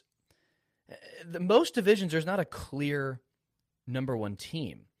because most divisions, there's not a clear number one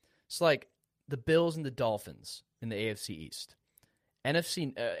team. It's like the Bills and the Dolphins in the AFC East.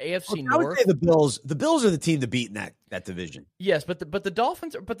 AFC North. I would say the Bills are the team to beat in that division. Yes, but the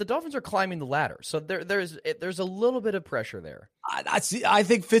Dolphins are climbing the ladder. So there's a little bit of pressure there. I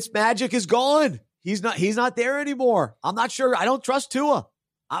think Fitzmagic is gone. He's not there anymore. I'm not sure. I don't trust Tua.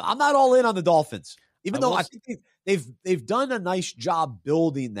 I'm not all in on the Dolphins. Even though I think they've done a nice job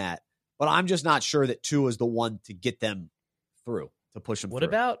building that, but I'm just not sure that Tua is the one to get them through, to push them through.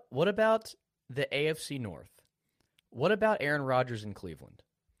 What about the AFC North? What about Aaron Rodgers in Cleveland?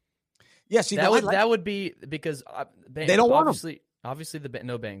 Yes, that would be because they don't want him. Obviously,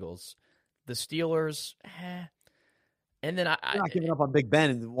 no Bengals, the Steelers, and then I'm not giving up on Big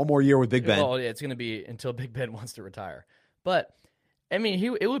Ben and one more year with Big Ben. Well, yeah, it's going to be until Big Ben wants to retire. But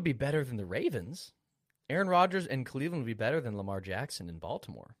it would be better than the Ravens. Aaron Rodgers in Cleveland would be better than Lamar Jackson in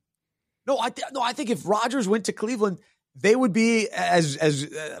Baltimore. No, I think if Rodgers went to Cleveland, they would be as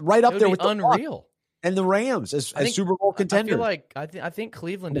right up there with unreal. And the Rams as Super Bowl contenders. I think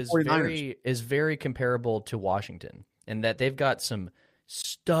Cleveland is very comparable to Washington in that they've got some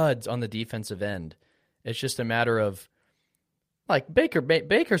studs on the defensive end. It's just a matter of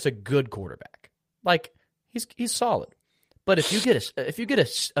Baker's a good quarterback. Like he's solid. But if you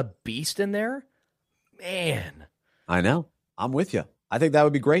get a beast in there, man. I know. I'm with you. I think that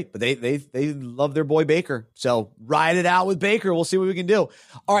would be great, but they love their boy Baker. So ride it out with Baker. We'll see what we can do.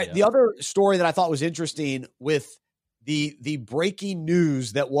 All right. Yeah. The other story that I thought was interesting with the breaking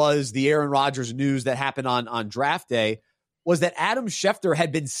news that was the Aaron Rodgers news that happened on draft day was that Adam Schefter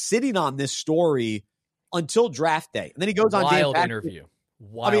had been sitting on this story until draft day. And then he goes on Dan Patrick. Interview.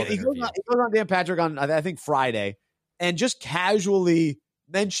 He goes on Dan Patrick on, I think, Friday and just casually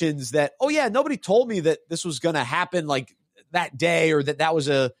mentions that, oh yeah, nobody told me that this was going to happen like that day, or that was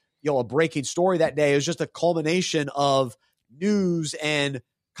a breaking story that day. It was just a culmination of news and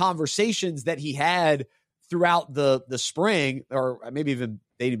conversations that he had throughout the spring, or maybe even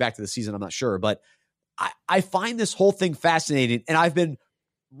dating back to the season. I'm not sure, but I find this whole thing fascinating, and I've been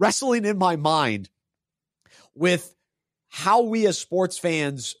wrestling in my mind with how we as sports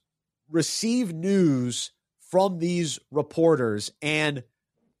fans receive news from these reporters, and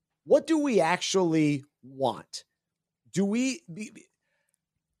what do we actually want? Do we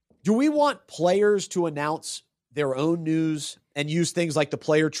want players to announce their own news and use things like the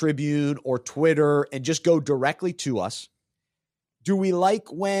Player Tribune or Twitter and just go directly to us? Do we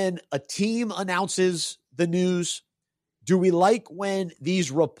like when a team announces the news? Do we like when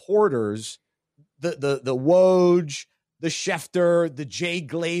these reporters, the Woj, the Schefter, the Jay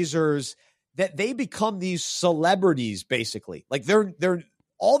Glazers, that they become these celebrities basically? Like they're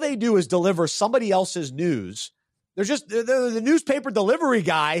all they do is deliver somebody else's news. They're the newspaper delivery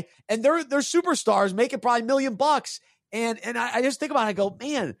guy, and they're superstars making probably $1 million. And I just think about it, I go,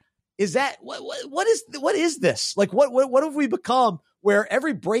 man, is that what is this? Like, what have we become where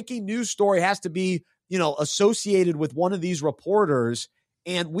every breaking news story has to be, associated with one of these reporters,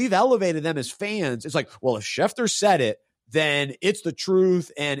 and we've elevated them as fans? It's like, well, if Schefter said it, then it's the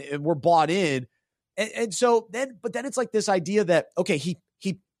truth and we're bought in. And so then it's like this idea that, okay, he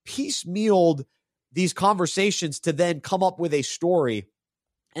piecemealed these conversations to then come up with a story.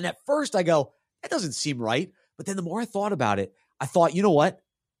 And at first I go, that doesn't seem right. But then the more I thought about it, I thought, you know what?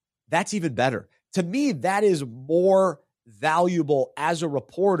 That's even better. To me, that is more valuable as a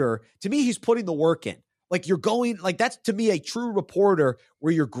reporter. To me, he's putting the work in. Like, that's to me a true reporter,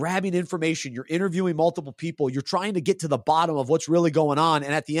 where you're grabbing information, you're interviewing multiple people, you're trying to get to the bottom of what's really going on.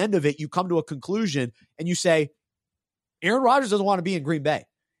 And at the end of it, you come to a conclusion and you say, Aaron Rodgers doesn't want to be in Green Bay.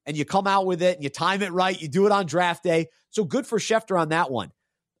 And you come out with it and you time it right. You do it on draft day. So good for Schefter on that one.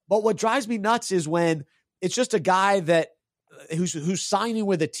 But what drives me nuts is when it's just a guy that who's signing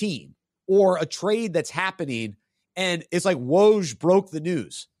with a team or a trade that's happening, and it's like Woj broke the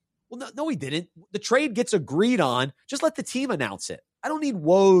news. Well, no, he didn't. The trade gets agreed on. Just let the team announce it. I don't need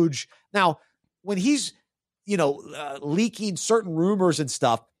Woj. Now, when he's, leaking certain rumors and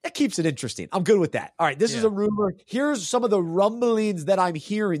stuff, that keeps it interesting. I'm good with that. All right, this is a rumor. Here's some of the rumblings that I'm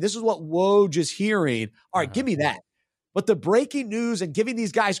hearing. This is what Woj is hearing. All right, give me that. But the breaking news and giving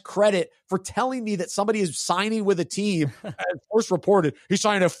these guys credit for telling me that somebody is signing with a team as first reported. He's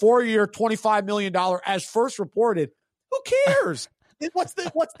signing a 4-year, $25 million as first reported. Who cares?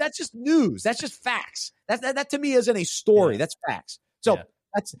 That's just news. That's just facts. That to me isn't a story. That's facts. So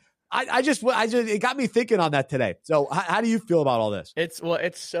it got me thinking on that today. So how do you feel about all this? It's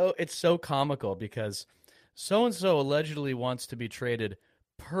so comical because so-and-so allegedly wants to be traded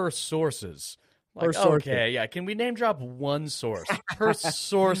per sources. Like, okay, yeah. Can we name drop one source per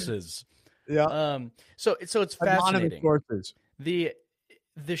sources? Yeah. So it's fascinating. Sources. The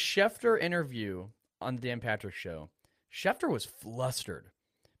Schefter interview on the Dan Patrick Show, Schefter was flustered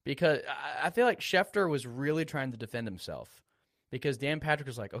because I feel like Schefter was really trying to defend himself, because Dan Patrick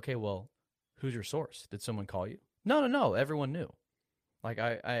was like, okay, well, who's your source? Did someone call you? No. Everyone knew. Like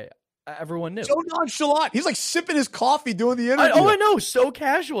everyone knew. So nonchalant. He's like sipping his coffee doing the interview. I know. So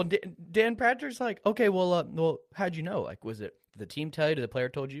casual. Dan Patrick's like, okay, well, how'd you know? Like, did the team tell you? Did the player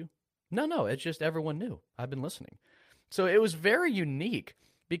told you? No. It's just everyone knew. I've been listening. So it was very unique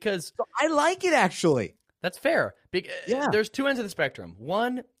because I like it, actually. That's fair. There's two ends of the spectrum.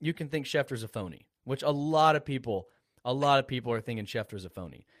 One, you can think Schefter's a phony, which a lot of people are thinking Schefter's a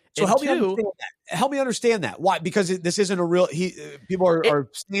phony. So help me understand that. Why? Because this isn't a real. People are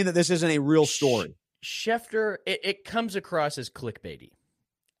saying that this isn't a real story. Schefter, it comes across as clickbaity.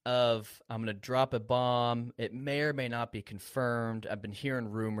 I'm going to drop a bomb. It may or may not be confirmed. I've been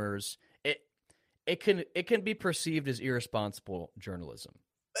hearing rumors. It can be perceived as irresponsible journalism.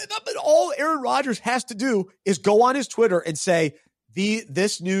 But all Aaron Rodgers has to do is go on his Twitter and say,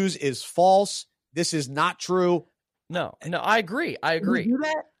 this news is false. This is not true. No, I agree. Can you do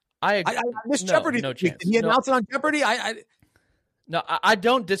that? I agree. I missed Jeopardy. No chance. Did he announce it on Jeopardy? No, I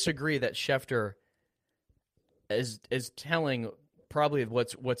don't disagree that Schefter is telling probably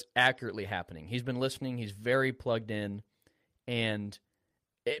what's accurately happening. He's been listening. He's very plugged in, and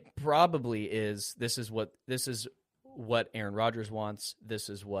it probably is. This is what Aaron Rodgers wants. This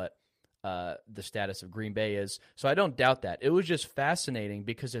is what the status of Green Bay is. So I don't doubt that. It was just fascinating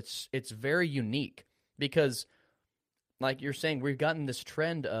because it's very unique. Because, like you're saying, we've gotten this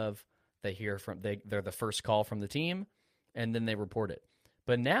trend of they're the first call from the team, and then they report it.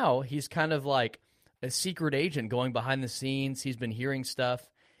 But now he's kind of like a secret agent going behind the scenes. He's been hearing stuff,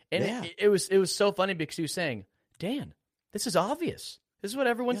 and it was so funny because he was saying, Dan, this is obvious. This is what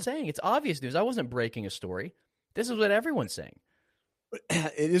everyone's saying. It's obvious news. I wasn't breaking a story. This is what everyone's saying.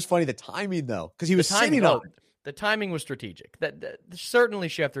 It is funny, the timing, though, because he was sitting on it. The timing was strategic. That certainly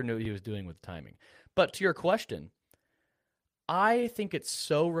Schefter knew what he was doing with timing. But to your question, I think it's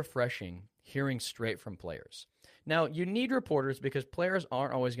so refreshing hearing straight from players. Now, you need reporters because players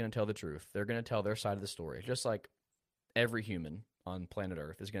aren't always going to tell the truth. They're going to tell their side of the story, just like every human on planet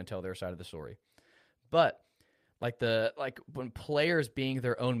Earth is going to tell their side of the story. But when players being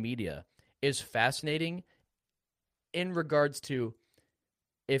their own media is fascinating in regards to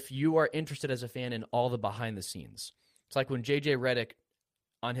if you are interested as a fan in all the behind the scenes. It's like when JJ Redick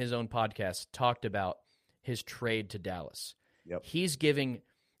on his own podcast talked about his trade to Dallas. Yep. He's giving,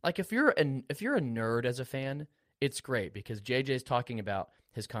 like, if you're a nerd as a fan, it's great because JJ's talking about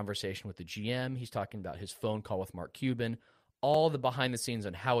his conversation with the GM. He's talking about his phone call with Mark Cuban, all the behind the scenes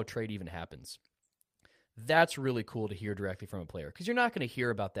on how a trade even happens. That's really cool to hear directly from a player because you're not going to hear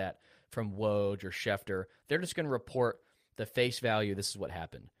about that from Woj or Schefter. They're just going to report the face value. This is what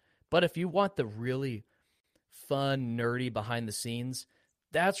happened. But if you want the really fun, nerdy behind the scenes,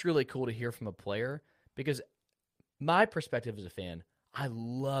 that's really cool to hear from a player, because my perspective as a fan, I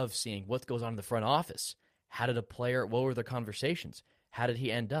love seeing what goes on in the front office. How did a player, what were their conversations? How did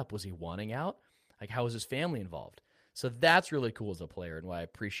he end up? Was he wanting out? Like, how was his family involved? So that's really cool as a player and what I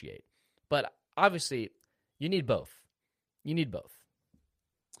appreciate. But obviously, you need both. You need both.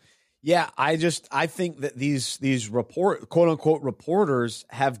 Yeah, I think that these quote unquote reporters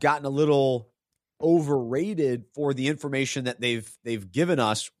have gotten a little overrated for the information that they've given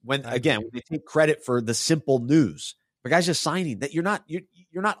us when they take credit for the simple news. The guy's just signing that you're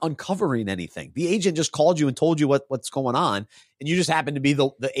not uncovering anything. The agent just called you and told you what's going on, and you just happen to be the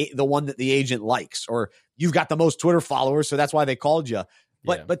one that the agent likes, or you've got the most Twitter followers, so that's why they called you.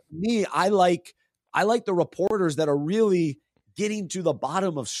 But to me, I like the reporters that are really getting to the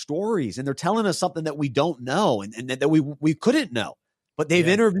bottom of stories, and they're telling us something that we don't know and that we couldn't know. But they've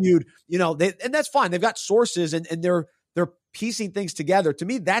interviewed, and that's fine. They've got sources and they're piecing things together. To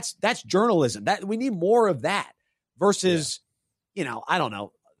me, that's journalism. That we need more of that versus, I don't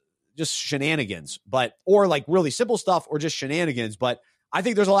know, just shenanigans, or like really simple stuff or just shenanigans. But I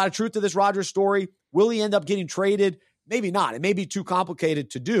think there's a lot of truth to this Rodgers story. Will he end up getting traded? Maybe not. It may be too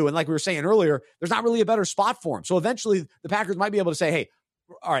complicated to do. And like we were saying earlier, there's not really a better spot for him. So eventually the Packers might be able to say, hey,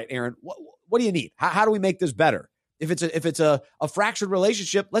 all right, Aaron, what do you need? How do we make this better? If it's a fractured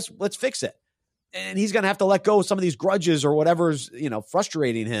relationship, let's fix it. And he's going to have to let go of some of these grudges or whatever's,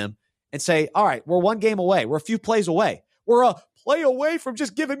 frustrating him and say, all right, we're one game away. We're a few plays away. We're a play away from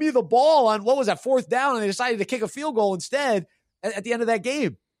just giving me the ball on, what was that, 4th down, and they decided to kick a field goal instead at the end of that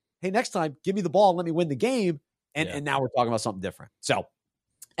game. Hey, next time, give me the ball and let me win the game. And now we're talking about something different. So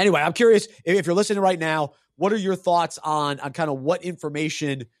anyway, I'm curious if you're listening right now, what are your thoughts on kind of what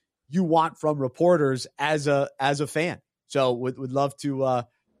information you want from reporters as a fan? So would love to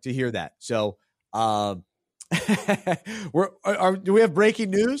hear that. So do we have breaking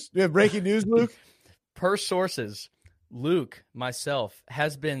news? Do we have breaking news, Luke? Per sources, Luke, myself,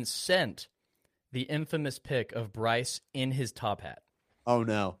 has been sent the infamous pic of Bryce in his top hat. Oh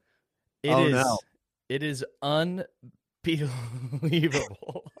no. It is unbelievable.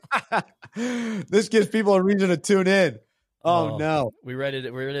 This gives people a reason to tune in. Oh no. We ready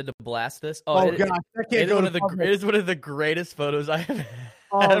to blast this? Gosh, that can't go it is one of the greatest photos I have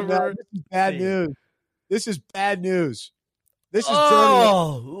ever no, this is bad seen. news. This is bad news. This is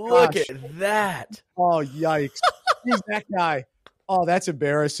look at that. Oh, yikes. He's that guy. Oh, that's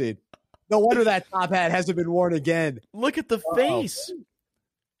embarrassing. No wonder that top hat hasn't been worn again. Look at the face.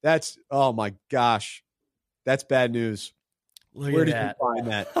 That's, oh my gosh. That's bad news. Where did you find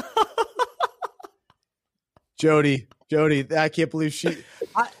that? Jody, I can't believe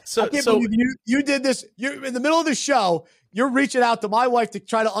I can't believe you did this. You're in the middle of the show. You're reaching out to my wife to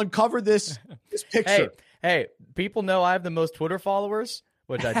try to uncover this picture. Hey, people know I have the most Twitter followers,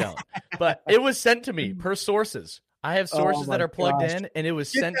 which I don't. But it was sent to me per sources. I have sources that are plugged in, and it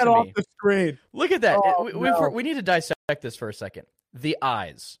was sent to me. Off the screen. Look at that. We need to dissect this for a second. The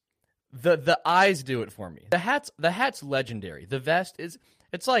eyes. The eyes do it for me. The hat's legendary. The vest it's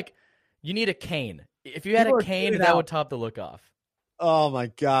like you need a cane. If you had a cane, that would top the look off. Oh my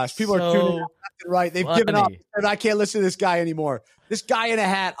gosh. People are tuning out left and right. They've given up. And I can't listen to this guy anymore. This guy in a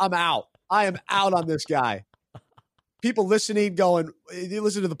hat, I'm out. I am out on this guy. People listening going, you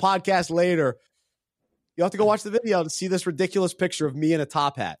listen to the podcast later. You have to go watch the video to see this ridiculous picture of me in a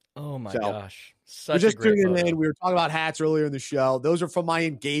top hat. Oh my gosh. We're just tuning in. We were talking about hats earlier in the show. Those are from my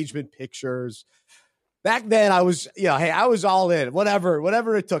engagement pictures. Back then, I was, I was all in.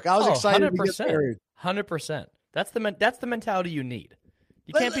 Whatever it took. I was excited 100%, to get married. 100%. That's the mentality you need.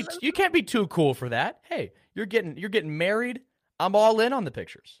 You can't be too cool for that. Hey, you're getting married. I'm all in on the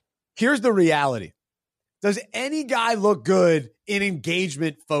pictures. Here's the reality. Does any guy look good in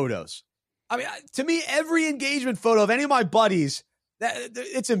engagement photos? I mean, to me, every engagement photo of any of my buddies,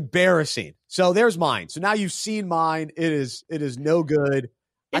 it's embarrassing. So there's mine. So now you've seen mine. It is no good.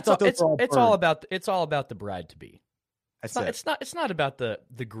 It's all about the bride to be. It's not about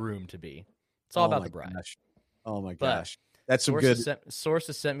the groom to be. It's all about the bride. Gosh. Oh my gosh. That's some good.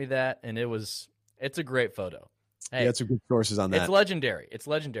 Sources sent me that, and it's a great photo. Hey, you had some good sources on that. It's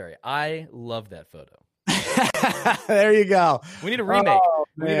legendary. I love that photo. There you go. We need a remake.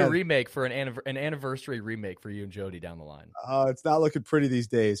 We need a remake for an anniversary remake for you and Jody down the line. It's not looking pretty these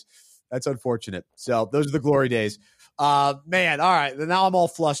days. That's unfortunate. So those are the glory days. Man, all right. Now I'm all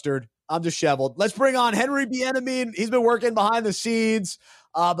flustered. I'm disheveled. Let's bring on Henry Bieniemy. He's been working behind the scenes,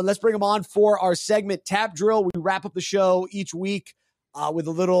 but let's bring him on for our segment Tap Drill. We wrap up the show each week with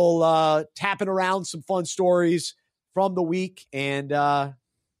a little tapping around some fun stories from the week. And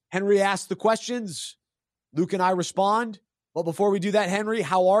Henry asks the questions. Luke and I respond. But before we do that, Henry,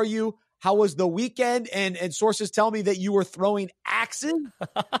 how are you? How was the weekend? And sources tell me that you were throwing axes.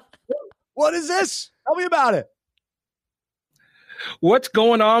 What is this? Tell me about it. What's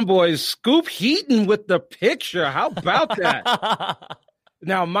going on, boys? Scoop Heaton with the picture. How about that?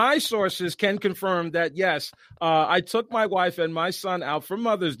 Now, my sources can confirm that, yes, I took my wife and my son out for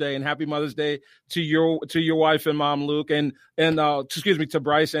Mother's Day, and happy Mother's Day to your wife and mom, Luke, and excuse me, to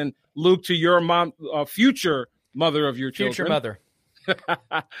Bryce, and Luke, to your mom, future mother of your children. Future mother.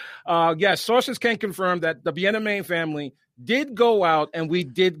 Yes, sources can confirm that the Bienemain family did go out, and we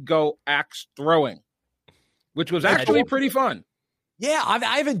did go axe throwing, which was actually pretty fun. Yeah,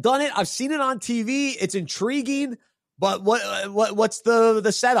 I haven't done it. I've seen it on TV. It's intriguing. But what's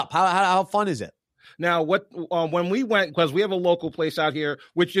the setup? How fun is it? Now, when we went, because we have a local place out here,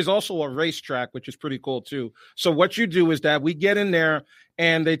 which is also a racetrack, which is pretty cool too. So what you do is that we get in there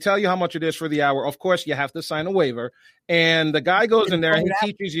and they tell you how much it is for the hour. Of course, you have to sign a waiver. And the guy goes in there and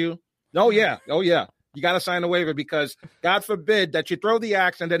he teaches you. Oh, yeah. You got to sign a waiver because God forbid that you throw the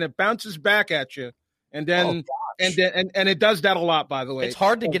axe and then it bounces back at you. And then, and it does that a lot, by the way. It's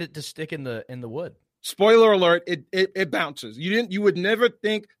hard to get it to stick in the wood. Spoiler alert, it bounces. You would never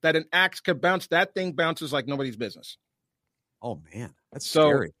think that an axe could bounce. That thing bounces like nobody's business. Oh man, that's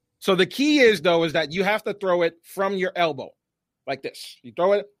scary. So the key is that you have to throw it from your elbow. Like this. You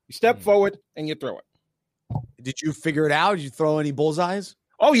throw it, you step forward, and you throw it. Did you figure it out? Did you throw any bullseyes?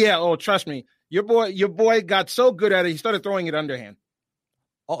 Oh yeah, trust me. Your boy got so good at it, he Started throwing it underhand.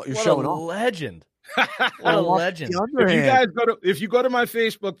 Oh, you're showing off. Legend. What a legend. If you go to my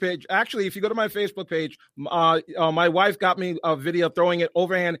Facebook page, my wife got me a video throwing it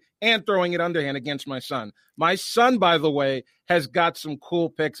overhand and throwing it underhand against my son. My son, by the way, has got some cool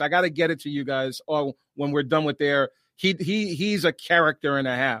pics. I got to get it to you guys when we're done with there. He's a character and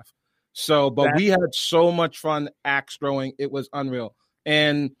a half. So, but we had so much fun axe throwing. It was unreal.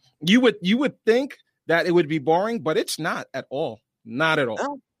 And you would think that it would be boring, but it's not at all. Not at all.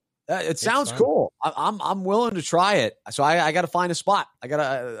 No. It sounds cool. I'm willing to try it. So I got to find a spot. I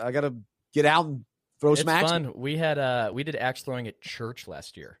gotta get out and throw some axe. Fun. We did axe throwing at church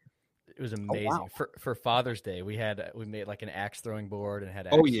last year. It was amazing. Oh, wow. For Father's Day, we made like an axe throwing board and had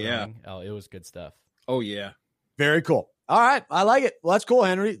axe throwing. Oh, it was good stuff. Oh yeah, very cool. All right, I like it. Well, that's cool,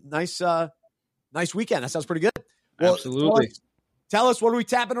 Henry. Nice weekend. That sounds pretty good. Well, absolutely. Tell us what are we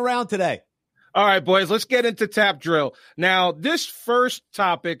tapping around today? All right, boys, let's get into Tap Drill. Now, this first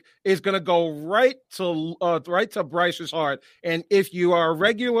topic is going to go right to Bryce's heart. And if you are a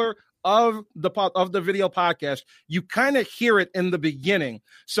regular of the video podcast, you kind of hear it in the beginning.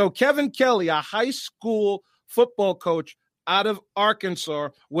 So Kevin Kelly, a high school football coach out of Arkansas,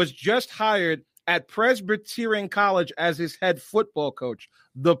 was just hired at Presbyterian College as his head football coach.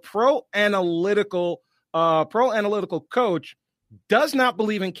 The pro analytical coach does not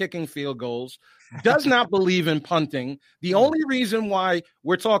believe in kicking field goals, does not believe in punting. The only reason why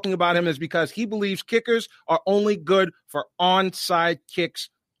we're talking about him is because he believes kickers are only good for onside kicks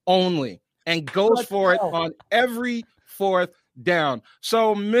only and goes for it on every fourth down.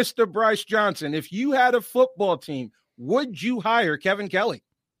 So, Mr. Bryce Johnson, if you had a football team, would you hire Kevin Kelly?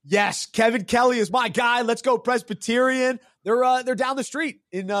 Yes, Kevin Kelly is my guy. Let's go Presbyterian. They're down the street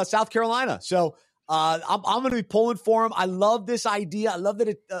in South Carolina. So, I'm going to be pulling for him. I love this idea. I love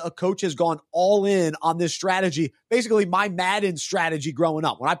that a coach has gone all in on this strategy. Basically, my Madden strategy growing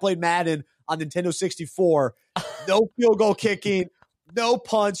up. When I played Madden on Nintendo 64, no field goal kicking, no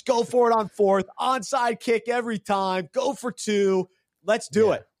punts, go for it on fourth, onside kick every time, go for two. Let's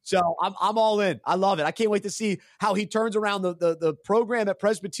do it. So I'm all in. I love it. I can't wait to see how he turns around the program at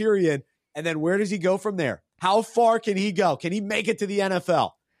Presbyterian, and then where does he go from there? How far can he go? Can he make it to the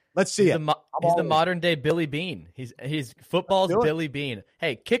NFL? Let's see it. He's the modern day Billy Bean. He's football's Billy Bean.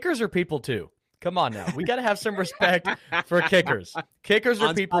 Hey, kickers are people too. Come on now. We got to have some respect for kickers. Kickers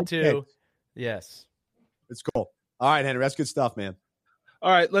are people too. Yes. It's cool. All right, Henry. That's good stuff, man.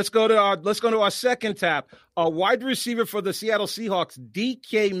 All right, let's go to our second tap. A wide receiver for the Seattle Seahawks,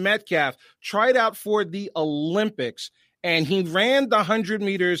 DK Metcalf, tried out for the Olympics, and he ran the 100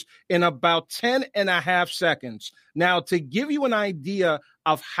 meters in about 10 and a half seconds. Now, to give you an idea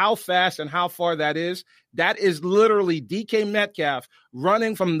of how fast and how far that is literally DK Metcalf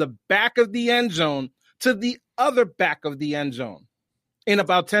running from the back of the end zone to the other back of the end zone in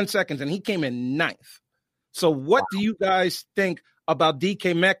about 10 seconds, and he came in ninth. So what do you guys think about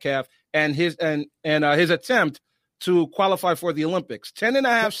DK Metcalf and his attempt to qualify for the Olympics? 10 and a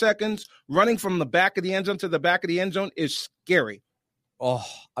half seconds running from the back of the end zone to the back of the end zone is scary. Oh,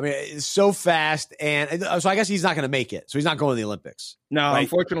 I mean, it's so fast. And so I guess he's not going to make it. So he's not going to the Olympics. No, right?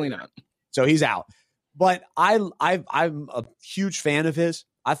 unfortunately not. So he's out. But I'm a huge fan of his.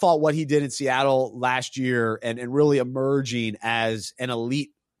 I thought what he did in Seattle last year and really emerging as an elite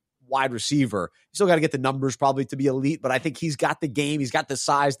wide receiver. You still got to get the numbers probably to be elite, but I think he's got the game. He's got the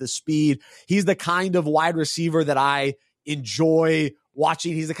size, the speed. He's the kind of wide receiver that I enjoy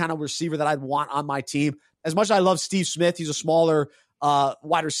watching. He's the kind of receiver that I'd want on my team. As much as I love Steve Smith, he's a smaller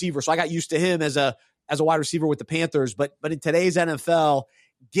wide receiver. So I got used to him as a wide receiver with the Panthers. But in today's NFL,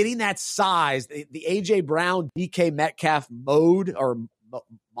 getting that size, the A.J. Brown, DK Metcalf mode or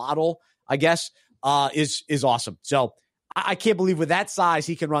model, I guess, is awesome. So I can't believe with that size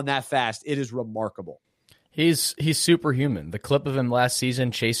he can run that fast. It is remarkable. He's superhuman. The clip of him last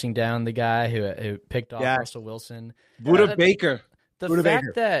season chasing down the guy who picked off Russell Wilson. Buda Baker. The Buda fact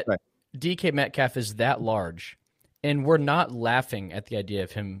Baker. that Right. DK Metcalf is that large, and we're not laughing at the idea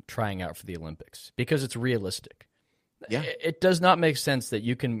of him trying out for the Olympics because it's realistic. Yeah. It does not make sense that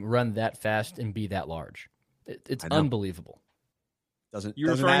you can run that fast and be that large. It's unbelievable. Doesn't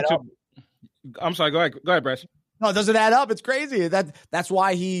referring add to? up. I'm sorry. Go ahead, Bryce. No, it doesn't add up. It's crazy. That's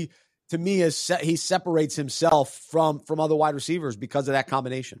why he, to me, he separates himself from other wide receivers because of that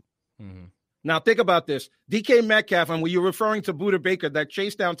combination. Mm-hmm. Now think about this. DK Metcalf, and when you're referring to Buda Baker, that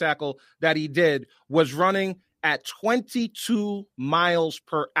chase down tackle that he did was running at 22 miles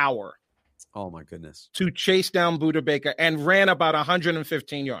per hour. Oh my goodness. To chase down Buda Baker and ran about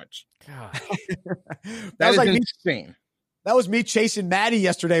 115 yards. God. that is like insane. That was me chasing Maddie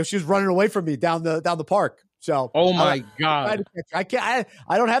yesterday. She was running away from me down the park. So, oh my God, I can't.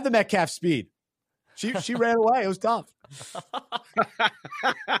 I don't have the Metcalf speed. She ran away. It was tough.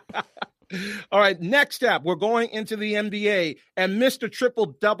 All right, next step. We're going into the NBA, and Mr.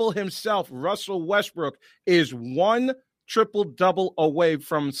 Triple Double himself, Russell Westbrook, is one triple double away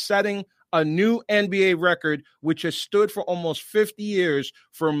from setting a new NBA record, which has stood for almost 50 years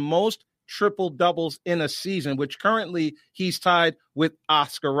for most triple doubles in a season, which currently he's tied with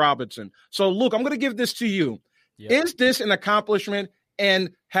Oscar Robertson. So, Luke, I'm going to give this to you. Yep. Is this an accomplishment?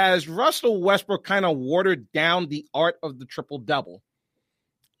 And has Russell Westbrook kind of watered down the art of the triple double?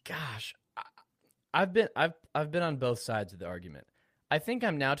 Gosh, I've been on both sides of the argument. I think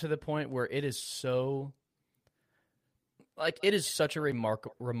I'm now to the point where it is so, it is such a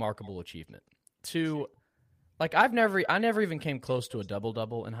remarkable achievement. I never even came close to a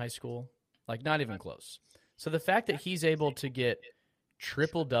double-double in high school. Not even close. So the fact that he's able to get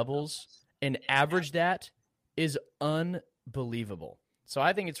triple doubles and average that is unbelievable. So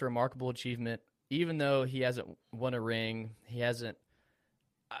I think it's a remarkable achievement, even though he hasn't won a ring. He hasn't,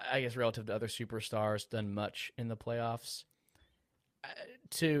 I guess, relative to other superstars, done much in the playoffs.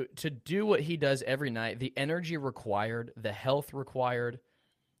 To do what he does every night, the energy required, the health required,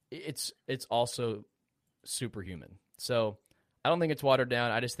 it's also superhuman. So I don't think it's watered down.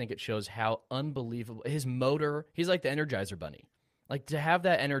 I just think it shows how unbelievable his motor. He's like the Energizer Bunny. To have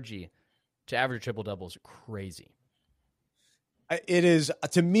that energy to average triple double is crazy. It is,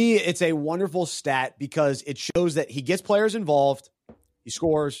 to me, it's a wonderful stat because it shows that he gets players involved, he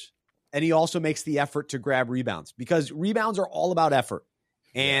scores, and he also makes the effort to grab rebounds because rebounds are all about effort.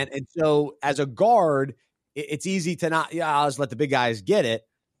 And so as a guard, it's easy to not, I'll just let the big guys get it,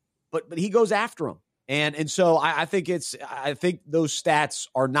 but he goes after them. And so I think those stats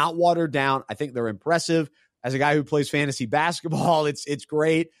are not watered down. I think they're impressive. As a guy who plays fantasy basketball, it's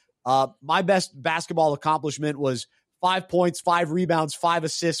great. My best basketball accomplishment was 5 points, 5 rebounds, 5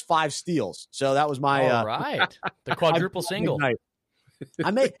 assists, 5 steals. So that was my all right. The quadruple single. I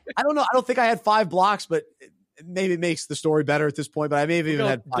don't know. I don't think I had 5 blocks, but maybe it makes the story better at this point. But I may have even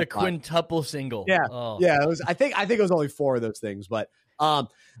had 5 the blocks. quintuple single. Yeah, yeah. It was. I think it was only 4 of those things, but that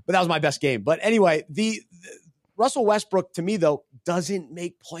was my best game. But anyway, the Russell Westbrook to me though doesn't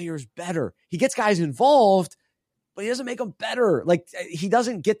make players better. He gets guys involved, but he doesn't make them better. He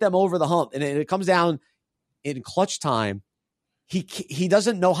doesn't get them over the hump, and it comes down in clutch time. He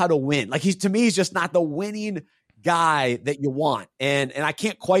doesn't know how to win. To me, he's just not the winning guy that you want. And I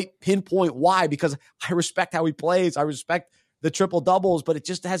can't quite pinpoint why, because I respect how he plays. I respect the triple doubles, but it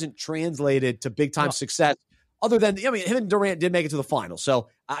just hasn't translated to big time success. Other than, him and Durant did make it to the final, so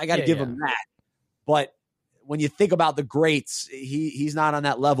I got to give him that. But when you think about the greats, he's not on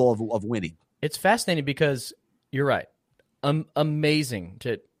that level of winning. It's fascinating because you're right. Amazing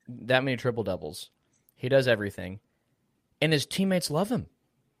to that many triple doubles. He does everything, and his teammates love him.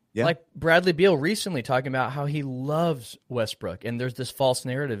 Yeah. Like Bradley Beal recently talking about how he loves Westbrook, and there's this false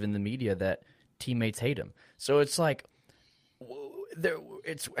narrative in the media that teammates hate him. So it's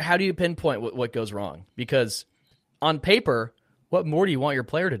how do you pinpoint what goes wrong? Because on paper, what more do you want your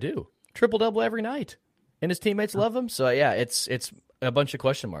player to do? Triple-double every night. And his teammates love him. So, yeah, it's a bunch of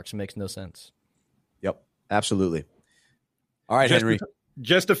question marks. It makes no sense. Yep, absolutely. All right, Henry.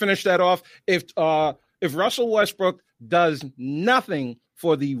 Just to finish that off, if Russell Westbrook does nothing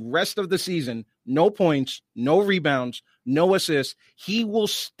for the rest of the season, no points, no rebounds, no assists, he will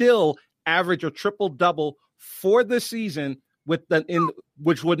still average a triple-double for the season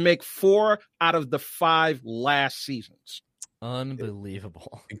which would make 4 out of the 5 last seasons.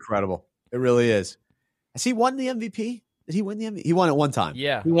 Unbelievable. Incredible. It really is. Has he won the MVP? Did he win the MVP? He won it one time.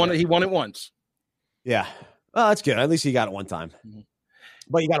 Yeah. He won it once. Yeah. Well, that's good. At least he got it one time. Mm-hmm.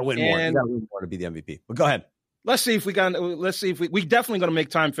 But you got to win more. You got to win more to be the MVP. But go ahead. Let's see if we definitely going to make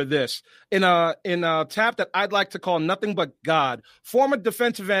time for this in a tap that I'd like to call nothing but God. Former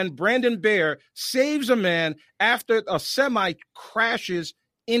defensive end Brandon Bear saves a man after a semi crashes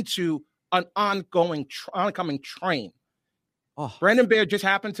into an oncoming train. Oh. Brandon Bear just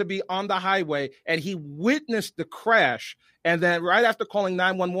happened to be on the highway and he witnessed the crash. And then right after calling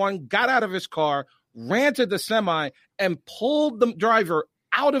 911, got out of his car, ran to the semi and pulled the driver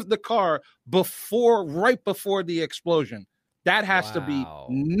out of the car right before the explosion. That has to be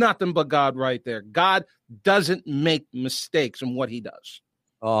nothing but God right there. God doesn't make mistakes in what he does.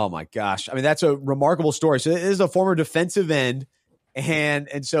 Oh my gosh. I mean, that's a remarkable story. So it is a former defensive end.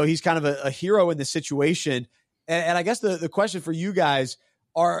 And so he's kind of a hero in this situation. And I guess the question for you guys,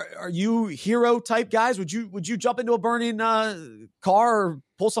 are you hero type guys? Would you jump into a burning car or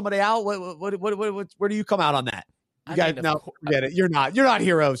pull somebody out? Where do you come out on that? You guys, no, forget it. You're not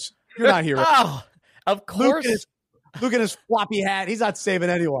heroes. You're not heroes. Oh, of course. Luke in his floppy hat. He's not saving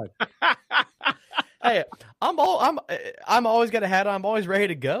anyone. Hey, I'm always got a hat on. I'm always ready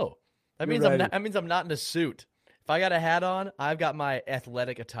to go. That means I'm not in a suit. If I got a hat on, I've got my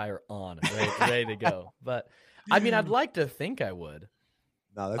athletic attire on, ready to go. But I mean, I'd like to think I would.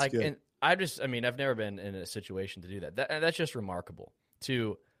 No, that's good. And I've never been in a situation to do that. That's just remarkable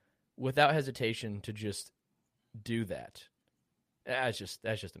to, without hesitation, to just do that. That's just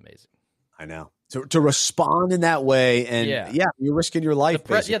amazing. I know. To respond in that way, and yeah you're risking your life.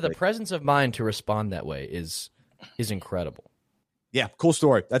 The presence of mind to respond that way is incredible. Yeah, cool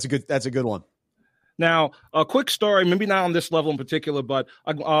story. That's a good one. Now, a quick story, maybe not on this level in particular, but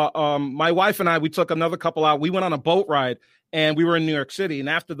my wife and I, we took another couple out. We went on a boat ride, and we were in New York City. And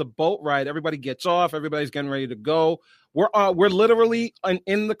after the boat ride, everybody gets off. Everybody's getting ready to go. We're literally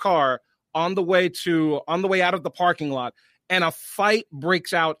in the car on the way out of the parking lot, and a fight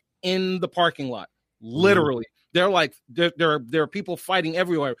breaks out in the parking lot. Literally, they're like there are people fighting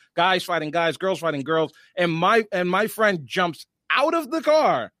everywhere. Guys fighting guys, girls fighting girls, and my friend jumps out of the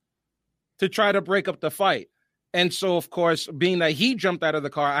car to try to break up the fight. And so, of course, being that he jumped out of the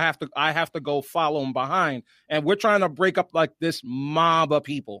car, I have to go follow him behind, and we're trying to break up like this mob of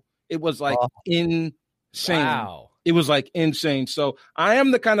people. It was like insane. Wow. It was like insane. So I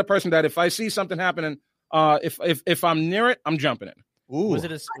am the kind of person that if I see something happening, if I'm near it, I'm jumping in. Ooh.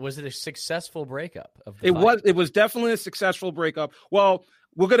 Was it a successful breakup of the fight? It was definitely a successful breakup. Well,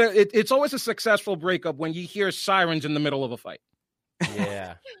 it's always a successful breakup when you hear sirens in the middle of a fight.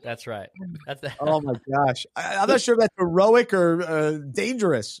 Yeah, that's right. Oh my gosh, I'm not sure if that's heroic or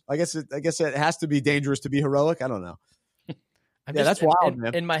dangerous. I guess it has to be dangerous to be heroic. I don't know. That's wild,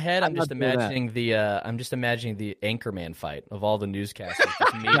 man. In my head, I'm just imagining the Anchorman fight of all the newscasters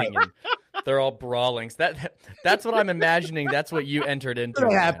just meeting and they're all brawling. So that's what I'm imagining. That's what you entered into,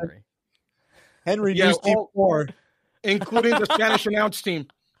 Henry. Henry, News Team 4, including the Spanish announce team.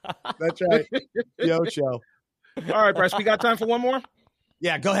 That's right. Yo, show. All right, Bryce, we got time for one more?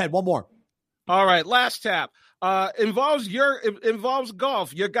 Yeah, go ahead. One more. All right, last tap. Involves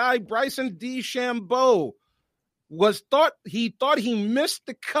golf. Your guy Bryson DeChambeau thought he missed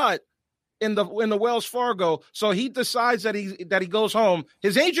the cut in the Wells Fargo, so he decides that he goes home.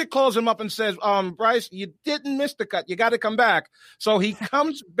 His agent calls him up and says, Bryce, you didn't miss the cut. You got to come back. So he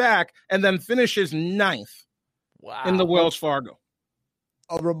comes back and then finishes 9th in the Wells Fargo.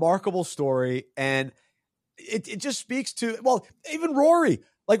 A remarkable story, and it just speaks to, well, even Rory.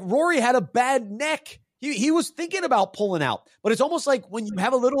 Like, Rory had a bad neck. He was thinking about pulling out, but it's almost like when you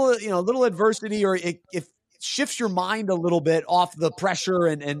have a little adversity, or it shifts your mind a little bit off the pressure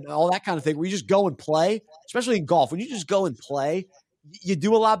and all that kind of thing, where you just go and play, especially in golf. When you just go and play, you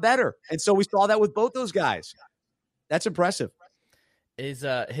do a lot better. And so we saw that with both those guys. That's impressive. His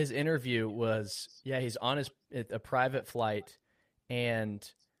interview was, he's on a private flight, and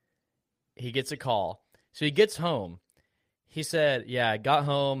he gets a call. So he gets home. He said, I got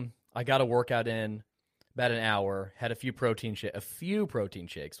home. I got a workout in about an hour, had a few protein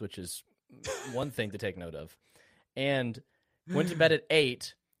shakes, which is one thing to take note of. And went to bed at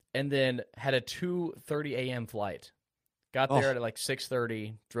 8, and then had a 2:30 a.m. flight. Got there at like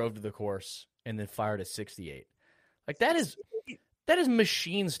 6:30, drove to the course, and then fired at 68. Like that is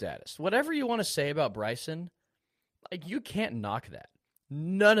machine status. Whatever you want to say about Bryson, like you can't knock that.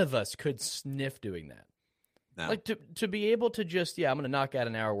 None of us could sniff doing that. No. Like to be able to just, I'm going to knock out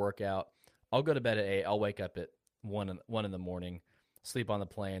an hour workout. I'll go to bed at 8. I'll wake up at 1 in the morning, sleep on the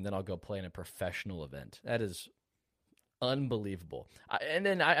plane, then I'll go play in a professional event. That is unbelievable.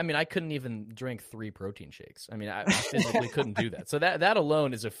 I couldn't even drink 3 protein shakes. I mean, I physically couldn't do that. So that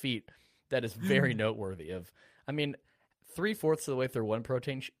alone is a feat that is very noteworthy. 3/4 of the way through one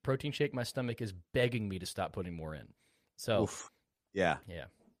protein shake, my stomach is begging me to stop putting more in. So, yeah.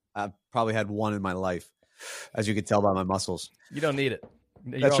 I've probably had one in my life, as you can tell by my muscles. You don't need it.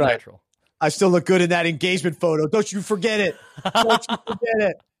 You're That's all right. Natural. I still look good in that engagement photo. Don't you forget it. Don't you forget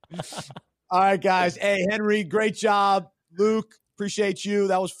it. All right, guys. Hey, Henry, great job. Luke, appreciate you.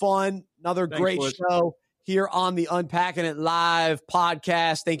 That was fun. Another great show here on the Unpacking It Live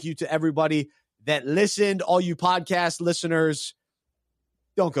podcast. Thank you to everybody that listened. All you podcast listeners,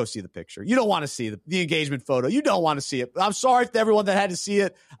 don't go see the picture. You don't want to see the engagement photo. You don't want to see it. I'm sorry to everyone that had to see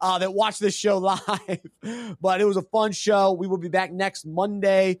it, that watched this show live. But it was a fun show. We will be back next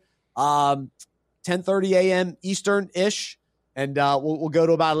Monday, 10:30 a.m. Eastern-ish. And we'll go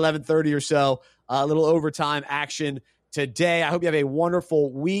to about 11:30 or so. A little overtime action today. I hope you have a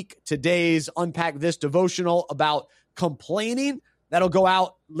wonderful week. Today's Unpack This devotional about complaining. That'll go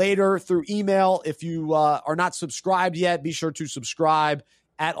out later through email. If you are not subscribed yet, be sure to subscribe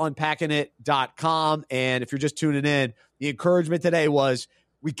at unpackingit.com. And if you're just tuning in, the encouragement today was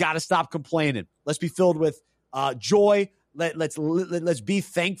we got to stop complaining. Let's be filled with joy. Let's be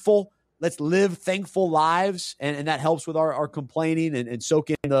thankful. Let's live thankful lives. And that helps with our complaining and soak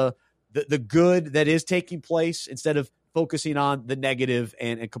in the good that is taking place instead of focusing on the negative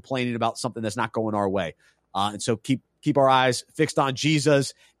and complaining about something that's not going our way. And so keep our eyes fixed on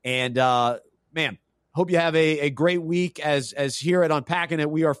Jesus. And, hope you have a great week as here at Unpacking It.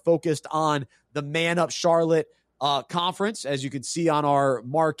 We are focused on the Man Up Charlotte conference, as you can see on our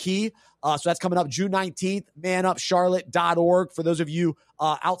marquee. So that's coming up June 19th, manupcharlotte.org. For those of you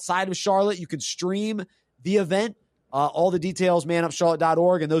outside of Charlotte, you can stream the event. All the details,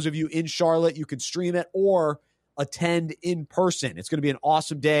 manupcharlotte.org. And those of you in Charlotte, you can stream it or attend in person. It's going to be an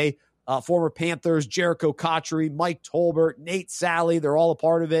awesome day. Former Panthers, Jericho Cotchery, Mike Tolbert, Nate Sally, they're all a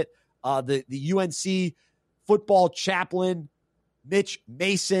part of it. The UNC football chaplain, Mitch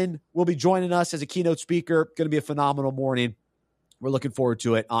Mason, will be joining us as a keynote speaker. Going to be a phenomenal morning. We're looking forward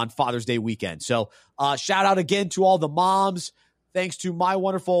to it on Father's Day weekend. So shout out again to all the moms. Thanks to my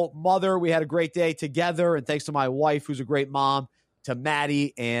wonderful mother. We had a great day together. And thanks to my wife, who's a great mom, to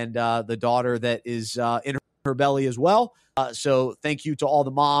Maddie and the daughter that is in her belly as well. So thank you to all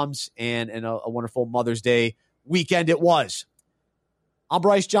the moms and a wonderful Mother's Day weekend it was. I'm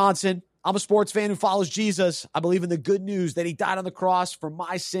Bryce Johnson. I'm a sports fan who follows Jesus. I believe in the good news that he died on the cross for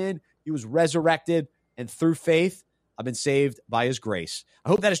my sin. He was resurrected, and through faith, I've been saved by his grace. I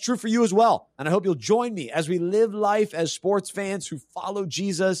hope that is true for you as well. And I hope you'll join me as we live life as sports fans who follow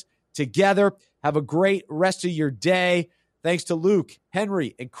Jesus together. Have a great rest of your day. Thanks to Luke,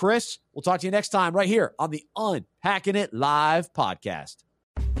 Henry, and Chris. We'll talk to you next time right here on the Unpacking It Live podcast.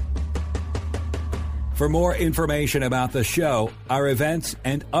 For more information about the show, our events,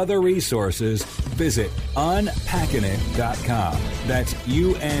 and other resources, visit unpackingit.com. That's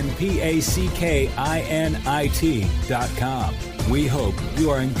unpackingit.com. We hope you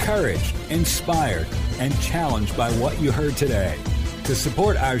are encouraged, inspired, and challenged by what you heard today. To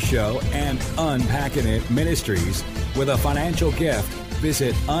support our show and Unpacking It Ministries with a financial gift,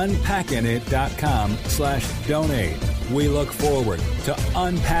 visit unpackingit.com/donate. We look forward to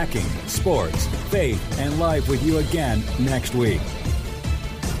unpacking sports, faith, and life with you again next week.